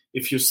maybe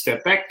if you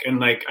step back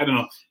and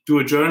do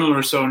a journal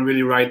or so and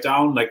really write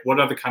down, like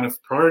what are the kind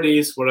of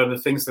priorities, what are the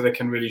things that I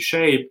can really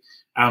shape,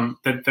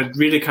 that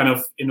really kind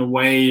of in a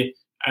way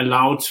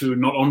allow to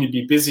not only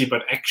be busy,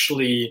 but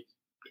actually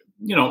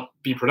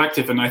be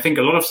productive. And I think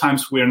a lot of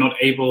times we're not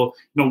able,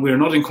 we're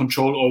not in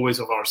control always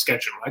of our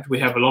schedule, right? We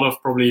have a lot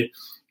of probably,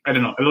 a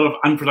lot of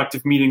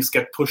unproductive meetings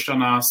get pushed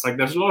on us. Like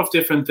there's a lot of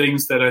different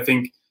things that I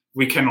think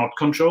we cannot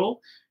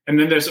control. And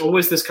then there's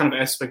always this kind of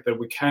aspect that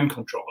we can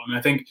control. And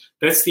I think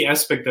that's the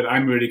aspect that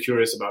I'm really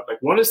curious about. Like,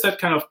 what is that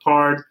kind of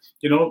part,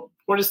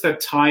 what is that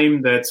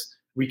time that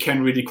we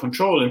can really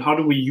control, and how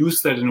do we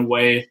use that in a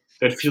way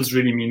that feels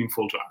really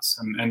meaningful to us?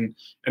 And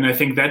I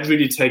think that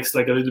really takes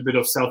like a little bit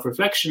of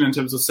self-reflection in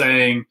terms of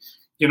saying,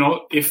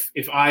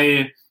 if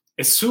I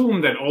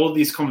assume that all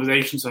these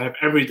conversations I have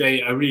every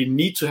day, I really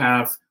need to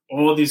have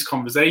all these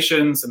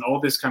conversations and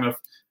all this kind of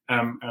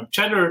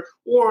chatter,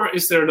 or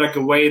is there like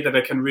a way that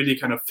I can really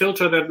kind of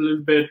filter that a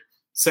little bit,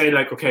 say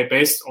like, okay,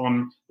 based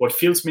on what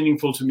feels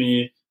meaningful to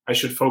me, I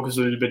should focus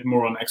a little bit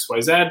more on X, Y,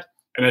 Z,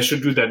 and I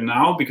should do that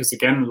now, because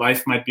again,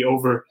 life might be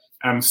over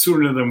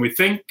sooner than we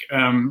think.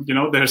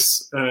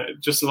 There's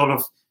just a lot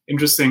of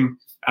interesting,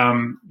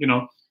 life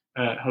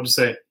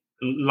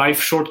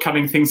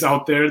shortcutting things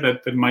out there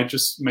that might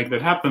just make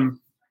that happen.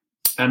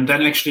 And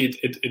then actually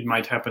it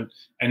might happen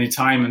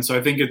anytime. And so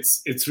I think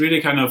it's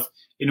really kind of,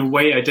 in a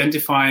way,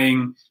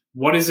 identifying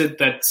what is it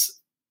that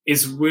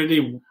is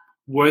really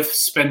worth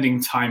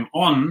spending time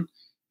on,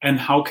 and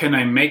how can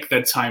I make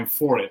that time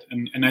for it?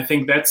 And I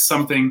think that's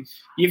something,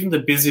 even the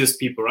busiest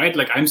people, right?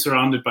 Like I'm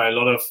surrounded by a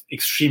lot of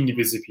extremely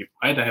busy people,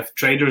 right? I have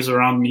traders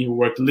around me who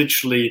work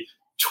literally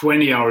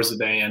 20 hours a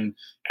day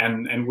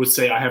and would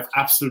say, I have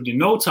absolutely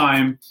no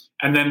time.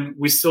 And then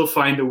we still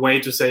find a way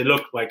to say,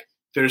 look, like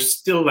there's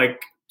still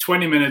like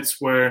 20 minutes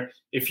where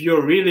if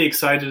you're really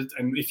excited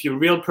and if your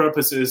real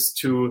purpose is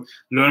to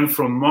learn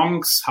from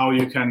monks how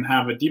you can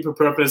have a deeper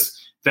purpose,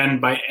 then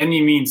by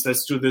any means,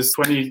 let's do this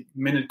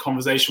 20-minute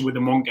conversation with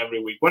a monk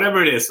every week,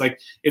 whatever it is. Like,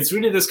 it's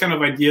really this kind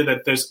of idea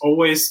that there's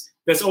always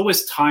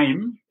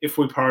time if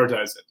we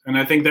prioritize it. And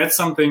I think that's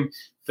something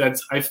that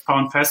I've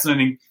found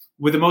fascinating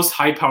with the most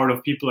high-powered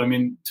of people. I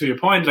mean, to your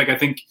point, like I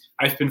think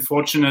I've been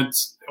fortunate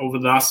over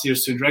the last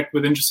years to interact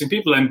with interesting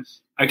people, and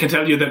I can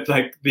tell you that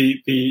like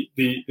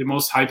the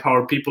most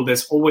high-powered people,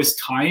 there's always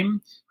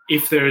time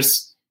if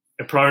there's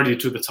a priority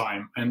to the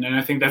time. And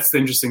I think that's the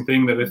interesting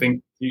thing, that I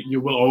think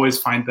you will always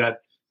find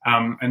that.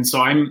 And so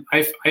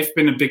I've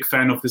been a big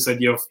fan of this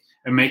idea of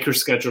a maker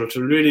schedule,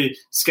 to really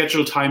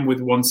schedule time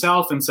with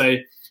oneself and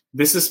say,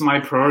 this is my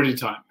priority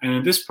time. And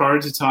in this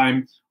priority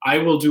time, I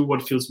will do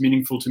what feels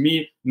meaningful to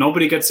me.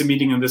 Nobody gets a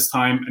meeting in this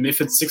time. And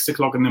if it's 6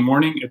 o'clock in the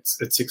morning, it's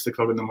 6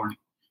 o'clock in the morning.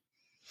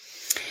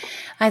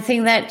 I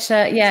think that,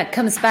 it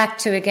comes back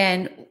to,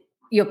 again,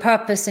 your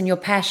purpose and your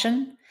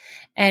passion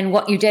and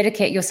what you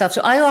dedicate yourself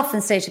to. I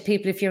often say to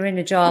people, if you're in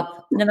a job,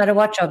 no matter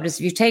what job it is,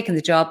 if you've taken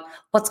the job,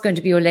 what's going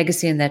to be your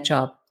legacy in that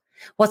job?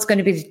 What's going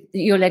to be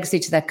your legacy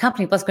to that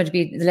company? What's going to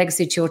be the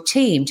legacy to your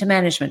team, to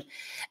management?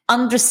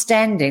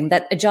 Understanding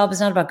that a job is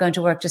not about going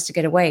to work just to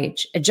get a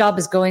wage. A job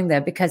is going there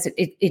because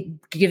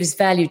it gives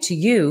value to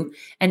you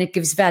and it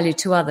gives value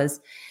to others.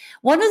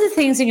 One of the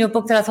things in your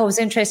book that I thought was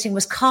interesting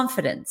was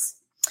confidence.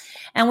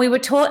 And we were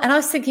taught, and I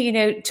was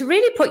thinking, to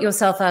really put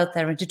yourself out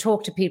there and to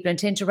talk to people and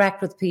to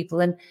interact with people.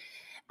 And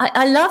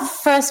I love,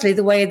 firstly,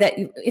 the way that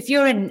if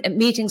you're in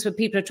meetings where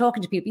people are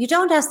talking to people, you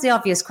don't ask the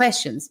obvious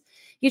questions.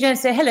 You don't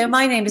say, hello,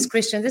 my name is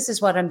Christian. This is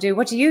what I'm doing.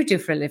 What do you do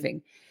for a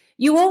living?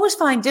 You always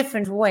find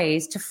different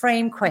ways to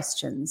frame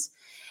questions.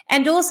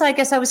 And also, I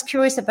guess I was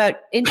curious about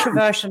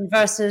introversion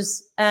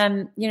versus,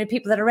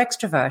 people that are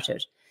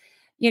extroverted.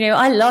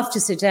 I love to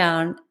sit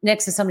down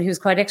next to somebody who's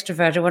quite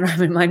extroverted when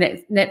I'm in my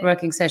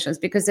networking sessions,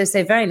 because they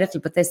say very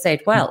little, but they say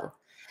it well.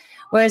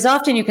 Whereas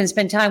often you can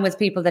spend time with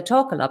people that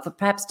talk a lot, but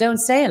perhaps don't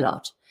say a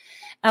lot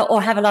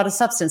or have a lot of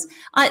substance.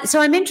 So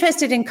I'm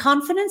interested in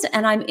confidence,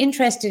 and I'm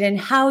interested in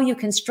how you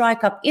can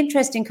strike up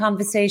interesting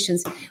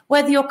conversations,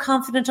 whether you're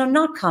confident or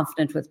not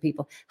confident with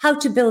people, how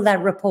to build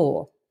that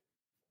rapport.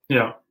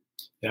 Yeah.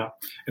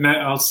 And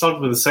I'll start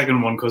with the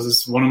second one, because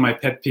it's one of my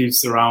pet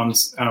peeves around,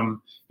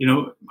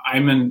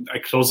 I'm a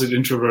closet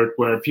introvert,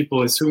 where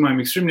people assume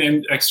I'm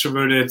extremely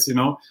extroverted.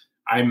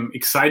 I'm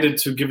excited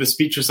to give a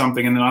speech or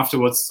something, and then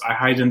afterwards I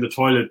hide in the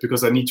toilet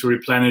because I need to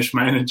replenish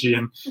my energy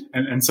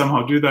and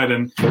somehow do that.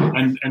 And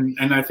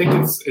I think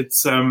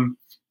it's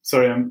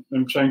sorry,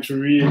 I'm trying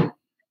to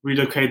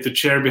relocate the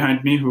chair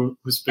behind me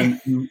who's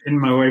been in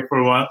my way for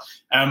a while.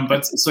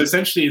 But so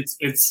essentially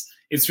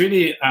it's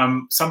really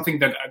something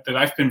that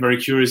I've been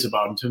very curious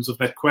about, in terms of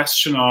that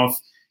question of,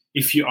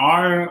 if you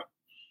are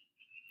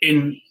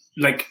in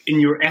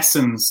your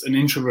essence an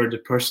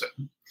introverted person,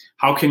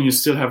 how can you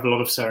still have a lot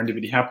of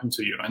serendipity happen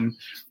to you? And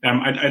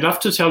I'd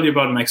love to tell you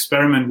about an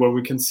experiment where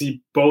we can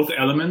see both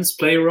elements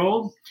play a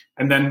role,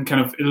 and then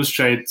kind of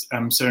illustrate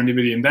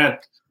serendipity in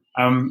that.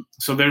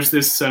 So there's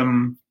this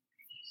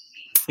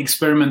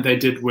experiment they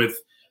did with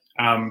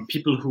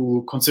people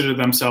who consider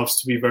themselves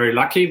to be very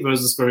lucky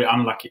versus very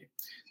unlucky.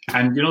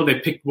 And, they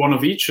picked one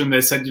of each, and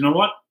they said, you know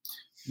what,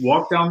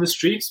 walk down the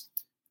street,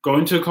 go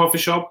into a coffee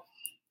shop,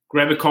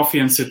 grab a coffee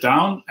and sit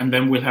down, and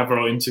then we'll have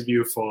our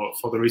interview for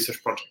the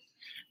research project.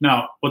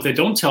 Now, what they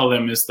don't tell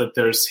them is that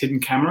there's hidden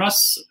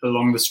cameras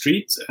along the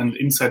street and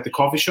inside the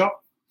coffee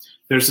shop.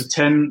 there's a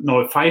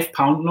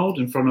 5-pound note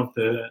in front of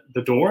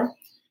the door.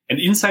 And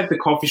inside the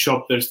coffee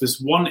shop, there's this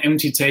one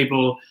empty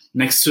table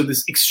next to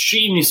this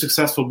extremely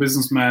successful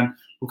businessman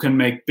who can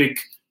make big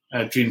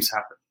dreams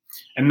happen.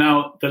 And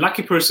now the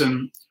lucky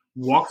person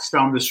walks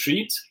down the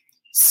street,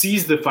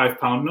 sees the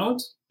 5-pound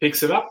note,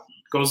 picks it up,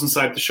 goes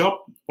inside the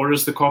shop,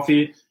 orders the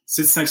coffee,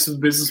 sits next to the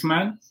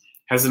businessman,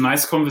 has a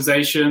nice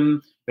conversation,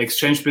 they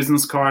exchange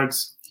business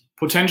cards,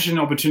 potentially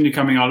an opportunity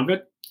coming out of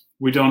it.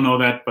 We don't know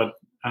that, but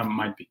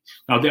might be.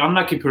 Now, the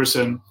unlucky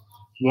person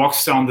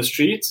walks down the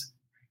street,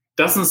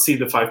 doesn't see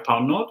the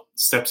 5-pound note,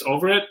 steps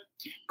over it,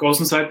 goes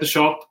inside the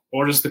shop,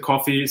 orders the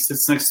coffee,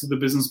 sits next to the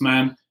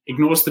businessman,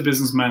 ignores the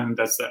businessman, and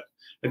that's that.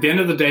 At the end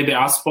of the day, they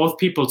ask both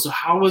people, so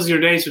how was your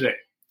day today?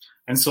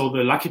 And so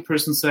the lucky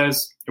person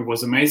says, it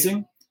was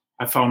amazing.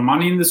 I found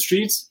money in the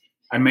streets.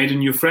 I made a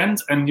new friend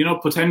and,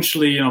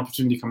 potentially an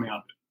opportunity coming out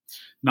of it.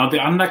 Now,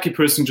 the unlucky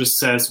person just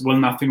says, well,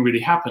 nothing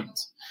really happened.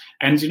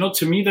 And,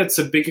 to me, that's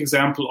a big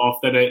example of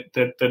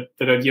that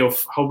idea of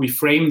how we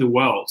frame the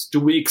world. Do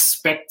we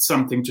expect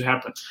something to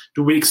happen?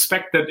 Do we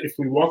expect that if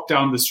we walk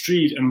down the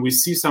street and we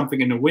see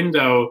something in a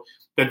window,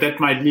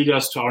 that might lead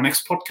us to our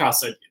next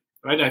podcast idea?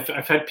 Right?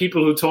 I've had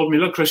people who told me,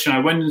 look, Christian, I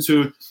went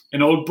into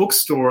an old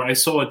bookstore. I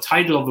saw a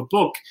title of a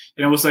book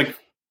and I was like,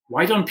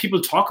 why don't people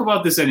talk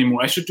about this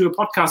anymore? I should do a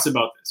podcast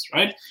about this,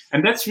 right?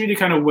 And that's really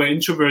kind of where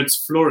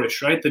introverts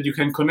flourish, right? That you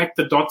can connect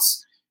the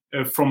dots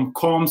from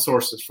calm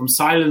sources, from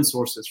silent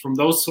sources, from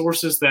those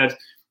sources that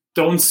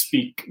don't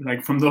speak,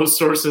 like from those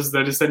sources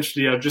that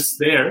essentially are just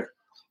there.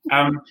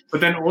 But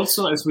then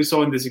also, as we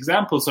saw in this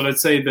example, so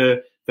let's say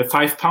the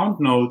 5-pound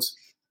note,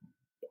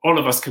 all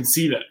of us can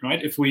see that,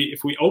 right? If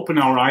we open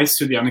our eyes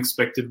to the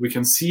unexpected, we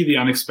can see the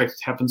unexpected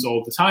happens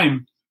all the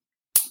time.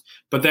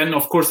 But then,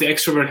 of course, the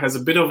extrovert has a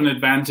bit of an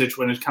advantage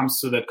when it comes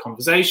to that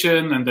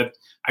conversation and that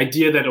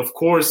idea that, of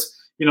course,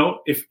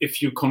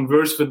 if you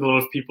converse with a lot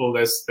of people,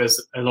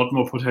 there's a lot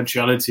more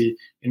potentiality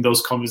in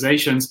those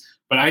conversations.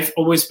 But I've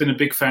always been a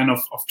big fan of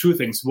two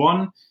things.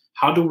 One,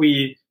 how do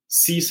we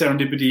see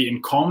serendipity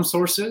in calm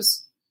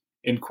sources,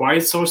 in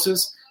quiet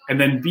sources?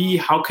 And then B,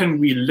 how can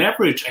we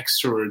leverage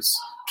extroverts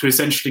to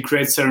essentially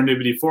create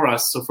serendipity for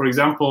us? So, for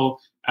example,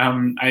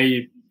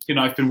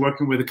 I've been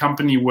working with a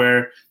company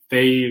where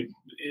they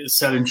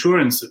sell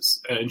insurance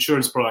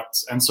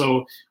products. And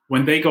so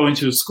when they go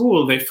into a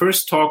school, they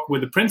first talk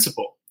with the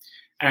principal.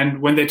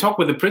 And when they talk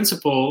with the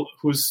principal,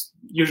 who's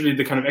usually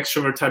the kind of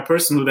extrovert type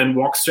person who then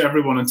walks to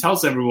everyone and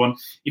tells everyone,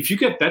 if you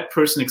get that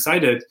person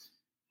excited,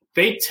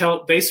 they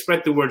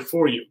spread the word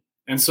for you.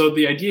 And so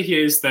the idea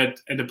here is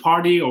that at a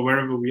party or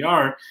wherever we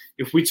are,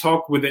 if we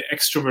talk with the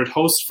extrovert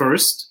host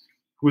first,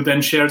 who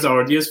then shares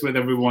our ideas with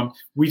everyone,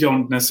 we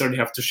don't necessarily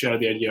have to share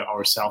the idea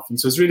ourselves. And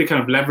so it's really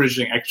kind of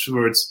leveraging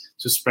extroverts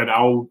to spread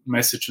our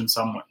message in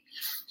some way.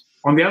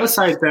 On the other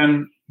side,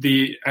 then,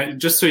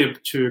 just to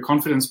your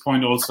confidence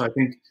point also, I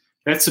think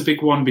that's a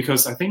big one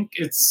because I think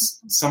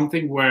it's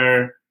something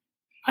where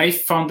I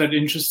found that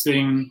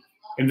interesting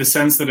in the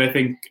sense that I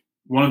think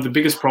one of the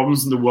biggest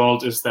problems in the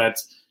world is that,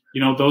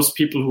 those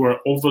people who are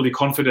overly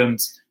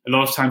confident a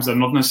lot of times are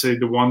not necessarily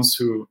the ones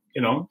who,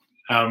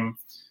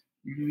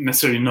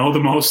 necessarily know the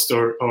most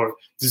or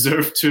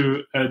deserve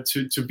to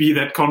be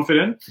that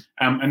confident.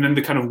 And then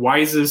the kind of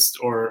wisest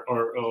or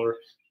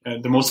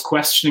the most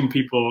questioning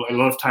people a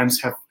lot of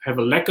times have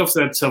a lack of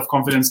that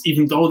self-confidence,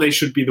 even though they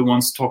should be the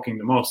ones talking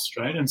the most,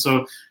 right? And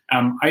so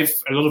a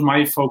lot of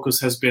my focus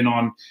has been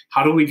on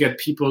how do we get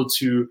people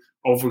to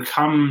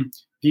overcome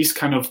these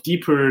kind of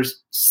deeper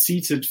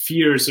seated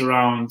fears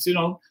around,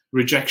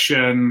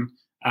 rejection,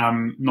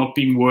 not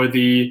being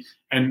worthy.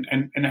 And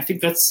I think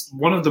that's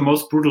one of the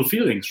most brutal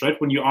feelings, right?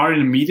 When you are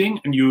in a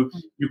meeting and you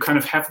kind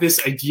of have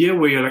this idea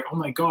where you're like, oh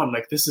my God,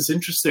 like this is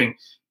interesting.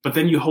 But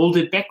then you hold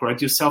it back, right?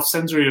 You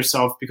self-censor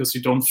yourself because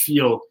you don't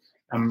feel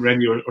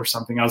ready or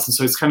something else. And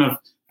so it's kind of,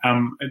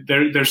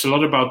 there's a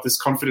lot about this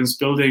confidence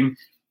building.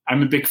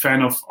 I'm a big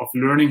fan of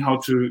learning how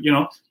to,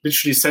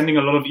 literally sending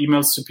a lot of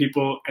emails to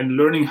people and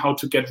learning how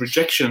to get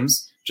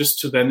rejections just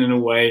to then in a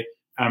way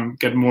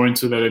get more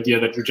into that idea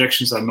that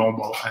rejections are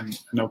normal and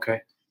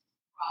okay.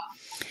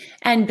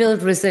 And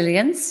build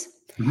resilience.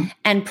 Mm-hmm.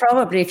 And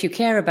probably if you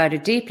care about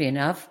it deeply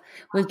enough,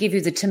 will give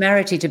you the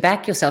temerity to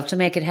back yourself to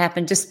make it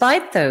happen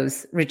despite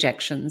those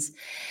rejections.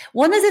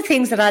 One of the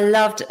things that I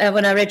loved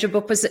when I read your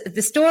book was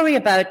the story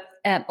about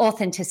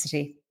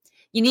authenticity.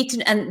 You need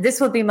to, and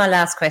this will be my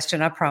last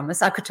question, I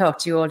promise. I could talk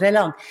to you all day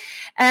long.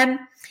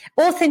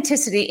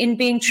 Authenticity in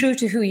being true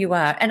to who you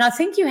are. And I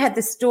think you had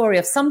the story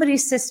of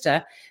somebody's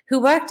sister who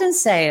worked in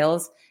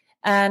sales,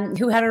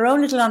 who had her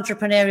own little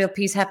entrepreneurial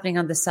piece happening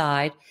on the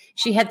side.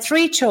 She had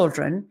 3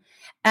 children.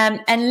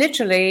 And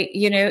literally,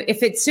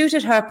 if it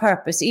suited her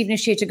purpose, even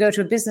if she had to go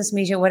to a business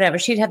meeting or whatever,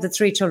 she'd have the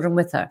 3 children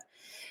with her.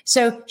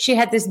 So she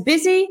had this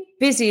busy,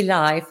 busy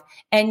life.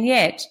 And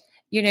yet,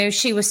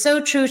 she was so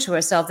true to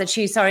herself that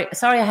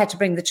sorry, I had to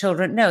bring the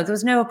children. No, there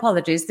was no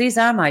apologies. These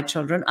are my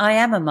children. I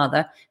am a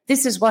mother.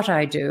 This is what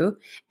I do.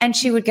 And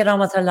she would get on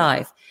with her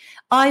life.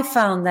 I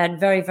found that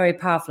very, very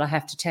powerful, I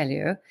have to tell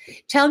you.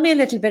 Tell me a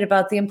little bit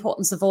about the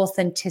importance of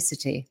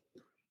authenticity.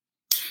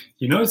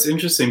 It's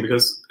interesting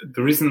because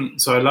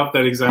so I love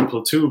that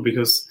example too,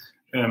 because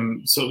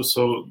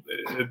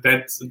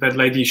that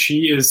lady,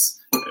 she is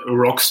a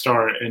rock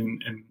star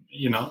in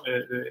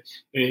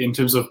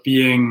terms of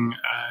being,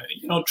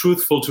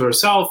 truthful to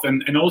herself,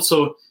 and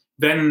also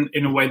then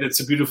in a way that's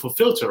a beautiful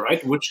filter,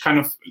 right? Which kind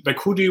of, like,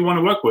 who do you want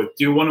to work with?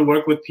 Do you want to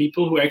work with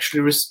people who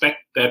actually respect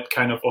that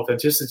kind of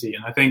authenticity?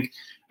 And I think,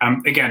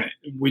 again,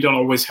 we don't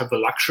always have the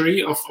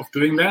luxury of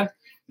doing that.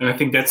 And I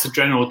think that's a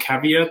general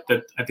caveat,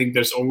 that I think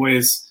there's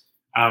always,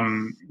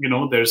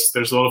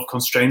 there's a lot of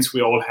constraints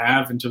we all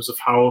have in terms of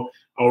how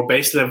our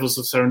base levels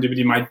of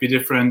serendipity might be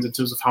different, in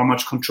terms of how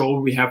much control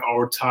we have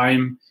our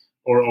time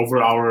or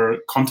over our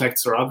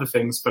contacts or other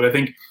things. But I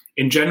think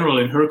in general,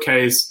 in her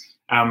case,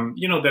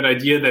 that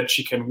idea that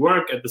she can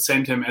work at the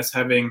same time as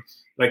having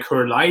like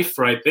her life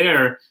right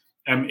there,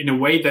 in a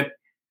way that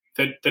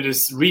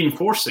is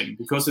reinforcing,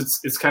 because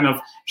it's kind of,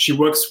 she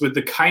works with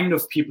the kind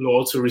of people who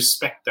also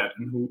respect that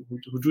and who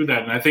do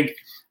that. And I think,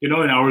 in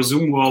our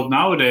Zoom world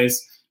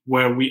nowadays,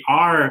 where we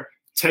are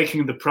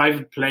taking the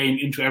private plane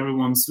into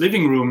everyone's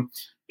living room,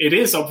 it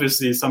is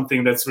obviously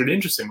something that's really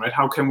interesting, right?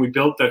 How can we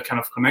build that kind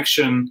of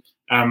connection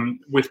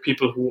with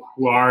people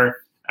who are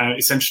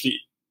essentially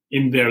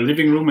in their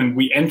living room, and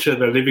we enter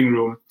their living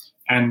room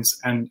and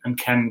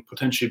can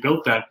potentially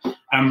build that.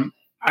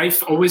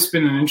 I've always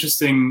been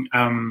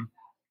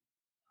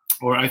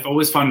I've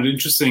always found it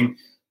interesting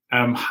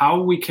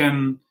how we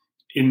can,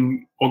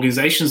 in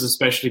organizations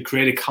especially,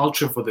 create a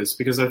culture for this,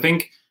 because I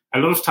think a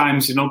lot of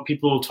times,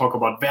 people talk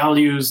about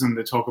values and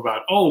they talk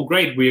about, oh,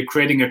 great, we are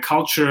creating a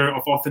culture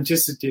of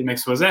authenticity and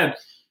XYZ.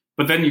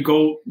 But then you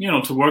go,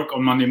 to work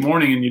on Monday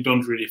morning and you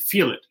don't really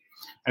feel it.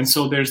 And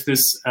so there's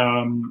this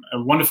a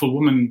wonderful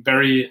woman,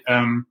 Barry,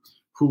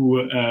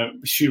 who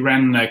she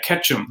ran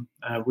Ketchum,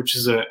 which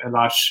is a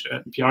large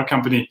PR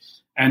company.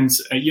 And,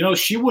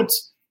 she would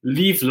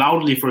leave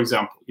loudly, for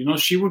example.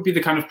 She would be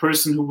the kind of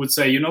person who would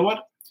say, you know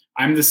what,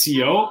 I'm the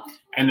CEO.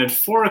 And at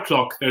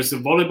 4:00, there's a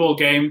volleyball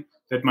game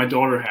that my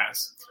daughter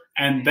has.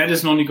 And that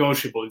is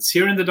non-negotiable. It's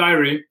here in the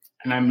diary,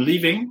 and I'm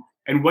leaving.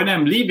 And when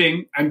I'm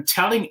leaving, I'm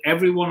telling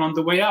everyone on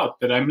the way out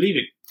that I'm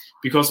leaving,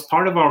 because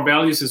part of our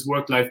values is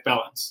work-life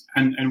balance.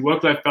 And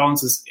work-life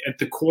balance is at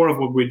the core of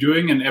what we're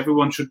doing, and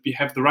everyone should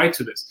have the right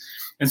to this.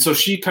 And so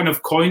she kind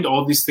of coined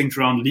all these things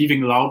around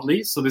leaving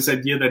loudly. So this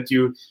idea that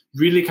you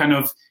really kind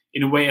of,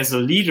 in a way, as a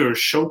leader,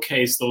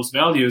 showcase those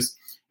values.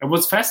 And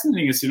what's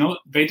fascinating is,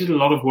 they did a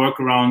lot of work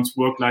around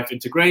work-life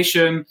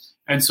integration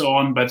and so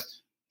on, but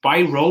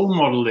by role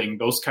modeling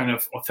those kind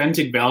of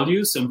authentic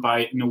values and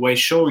by, in a way,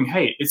 showing,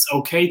 hey, it's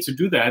okay to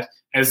do that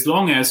as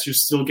long as you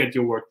still get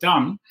your work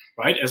done,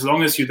 right? As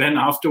long as you then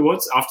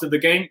afterwards, after the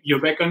game,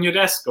 you're back on your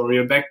desk or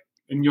you're back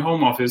in your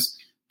home office,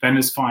 then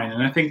it's fine.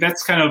 And I think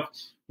that's kind of,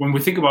 when we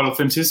think about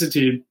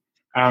authenticity,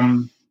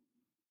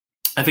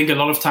 I think a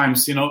lot of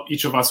times,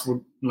 each of us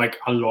would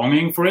are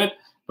longing for it,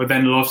 but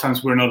then a lot of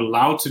times we're not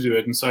allowed to do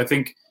it. And so I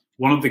think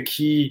one of the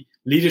key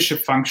leadership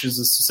functions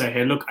is to say,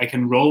 hey, look, I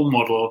can role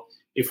model.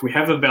 If we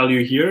have a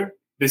value here,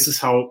 this is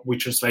how we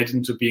translate it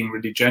into being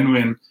really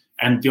genuine.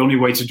 And the only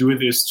way to do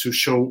it is to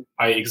show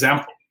by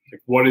example.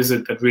 Like, what is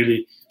it that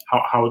really,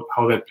 how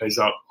that plays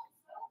out?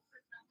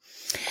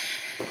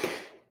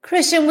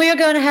 Christian, we're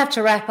going to have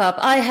to wrap up.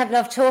 I have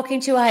loved talking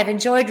to you. I have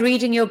enjoyed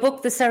reading your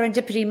book, The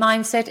Serendipity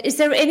Mindset. Is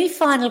there any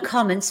final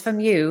comments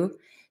from you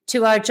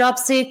to our job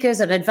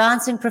seekers and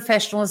advancing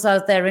professionals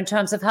out there in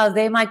terms of how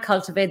they might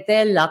cultivate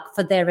their luck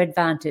for their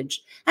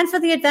advantage and for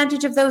the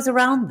advantage of those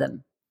around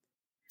them?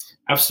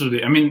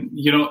 Absolutely. I mean,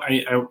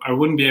 I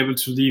wouldn't be able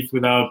to leave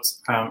without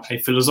a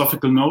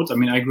philosophical note. I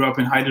mean, I grew up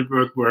in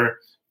Heidelberg, where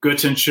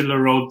Goethe and Schiller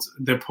wrote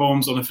their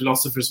poems on a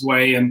philosopher's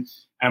way. And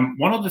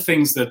one of the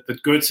things that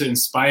Goethe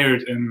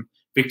inspired in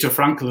Viktor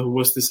Frankl, who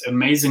was this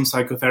amazing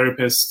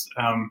psychotherapist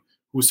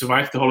who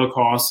survived the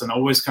Holocaust and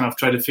always kind of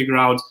tried to figure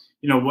out,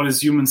 what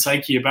is human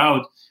psyche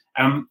about,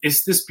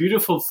 is this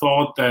beautiful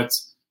thought that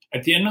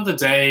at the end of the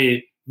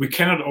day, we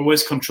cannot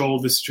always control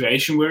the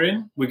situation we're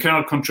in. We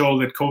cannot control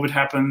that COVID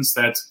happens,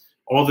 that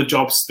all the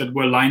jobs that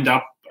were lined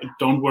up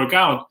don't work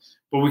out,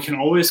 but we can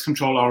always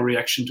control our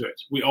reaction to it.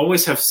 We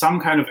always have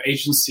some kind of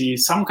agency,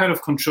 some kind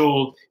of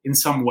control in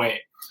some way.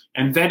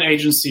 And that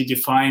agency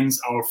defines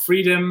our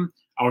freedom,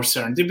 our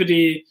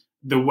serendipity,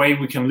 the way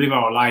we can live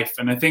our life.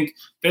 And I think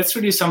that's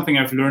really something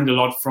I've learned a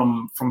lot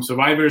from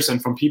survivors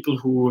and from people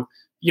who,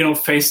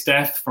 face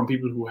death, from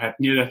people who had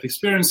near-death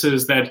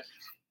experiences, that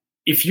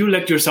if you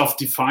let yourself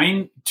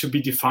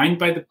be defined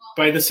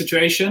by the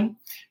situation,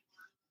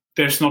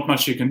 there's not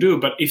much you can do.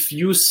 But if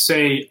you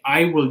say,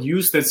 I will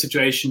use that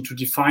situation to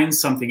define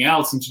something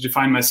else and to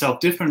define myself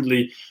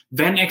differently,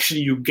 then actually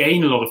you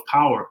gain a lot of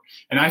power.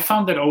 And I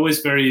found that always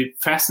very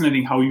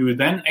fascinating, how you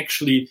then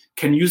actually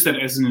can use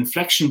that as an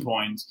inflection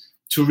point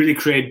to really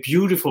create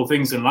beautiful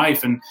things in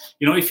life. And,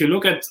 if you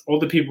look at all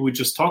the people we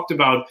just talked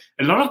about,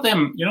 a lot of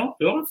them,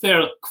 a lot of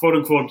their quote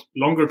unquote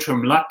longer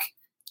term luck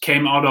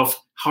came out of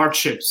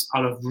hardships,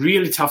 out of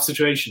really tough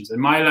situations. In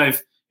my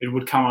life, It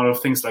would come out of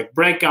things like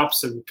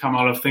breakups. It would come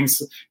out of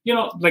things,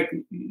 like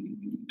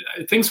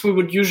things we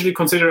would usually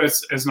consider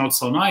as not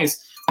so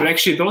nice. But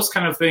actually those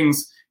kind of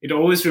things, it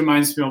always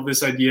reminds me of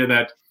this idea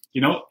that,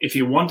 if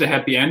you want a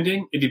happy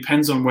ending, it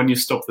depends on when you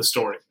stop the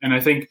story. And I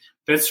think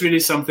that's really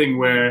something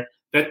where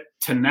that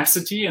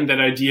tenacity and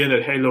that idea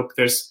that, hey, look,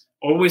 there's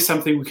always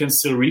something we can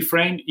still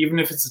reframe, even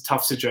if it's a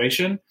tough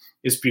situation,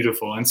 is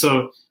beautiful. And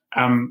so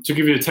to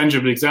give you a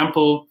tangible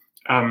example,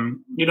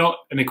 an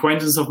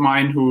acquaintance of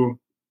mine who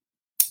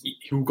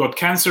got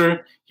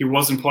cancer, he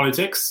was in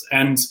politics.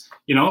 And,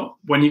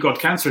 when he got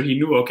cancer, he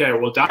knew, okay, I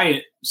will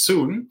die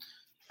soon.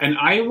 And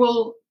I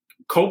will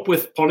cope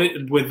with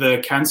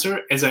the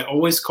cancer as I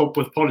always cope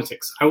with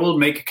politics. I will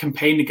make a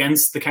campaign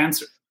against the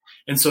cancer.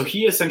 And so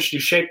he essentially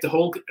shaped the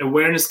whole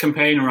awareness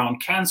campaign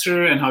around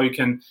cancer and how you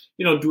can,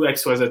 do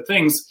X, Y, Z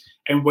things.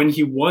 And when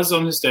he was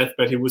on his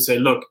deathbed, he would say,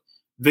 look,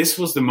 this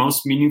was the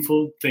most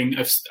meaningful thing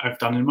I've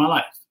done in my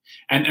life.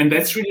 And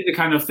that's really the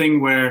kind of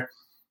thing where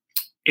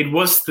it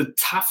was the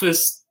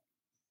toughest,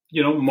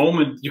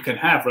 moment you can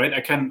have, right?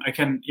 I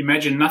can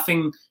imagine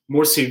nothing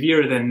more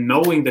severe than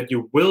knowing that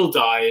you will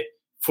die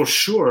for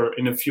sure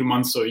in a few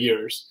months or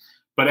years,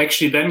 but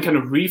actually then kind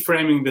of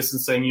reframing this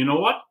and saying, you know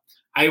what,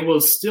 I will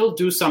still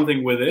do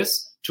something with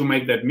this to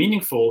make that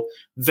meaningful.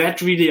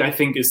 That really, I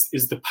think, is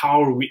the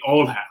power we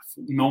all have,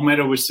 no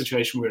matter which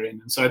situation we're in.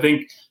 And so I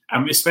think,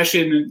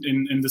 especially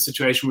in the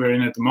situation we're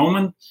in at the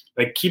moment,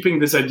 like keeping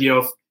this idea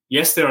of,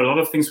 yes, there are a lot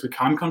of things we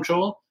can't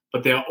control,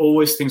 but there are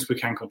always things we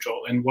can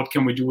control. And what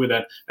can we do with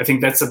that? I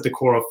think that's at the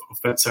core of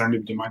that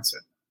serendipity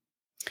mindset.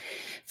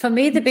 For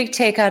me, the big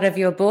take out of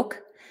your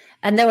book,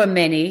 and there were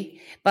many,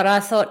 but I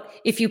thought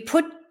if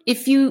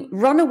you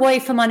run away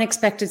from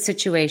unexpected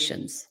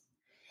situations,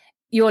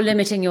 you're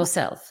limiting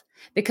yourself,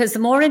 because the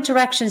more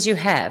interactions you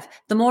have,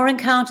 the more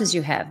encounters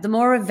you have, the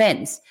more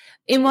events,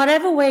 in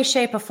whatever way,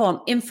 shape or form,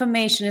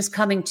 information is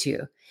coming to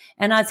you.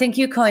 And I think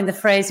you coined the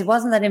phrase, it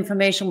wasn't that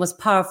information was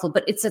powerful,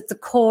 but it's at the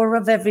core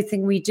of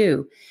everything we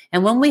do.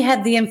 And when we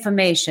have the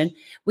information,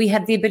 we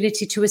have the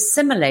ability to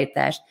assimilate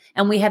that,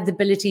 and we have the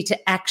ability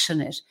to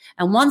action it.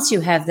 And once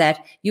you have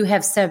that, you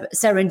have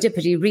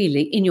serendipity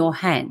really in your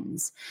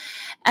hands.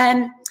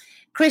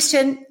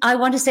 Christian, I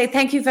want to say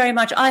thank you very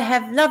much. I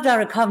have loved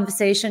our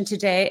conversation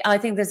today. I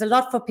think there's a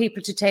lot for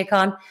people to take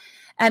on.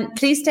 And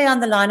please stay on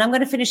the line. I'm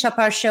going to finish up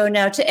our show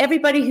now. To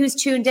everybody who's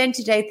tuned in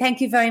today,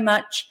 thank you very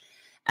much.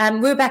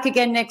 We're back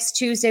again next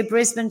Tuesday,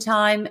 Brisbane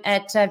time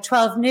at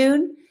 12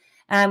 noon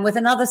with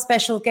another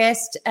special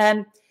guest.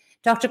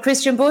 Dr.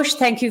 Christian Busch,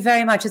 thank you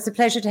very much. It's a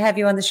pleasure to have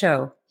you on the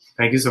show.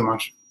 Thank you so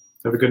much.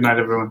 Have a good night,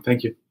 everyone.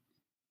 Thank you.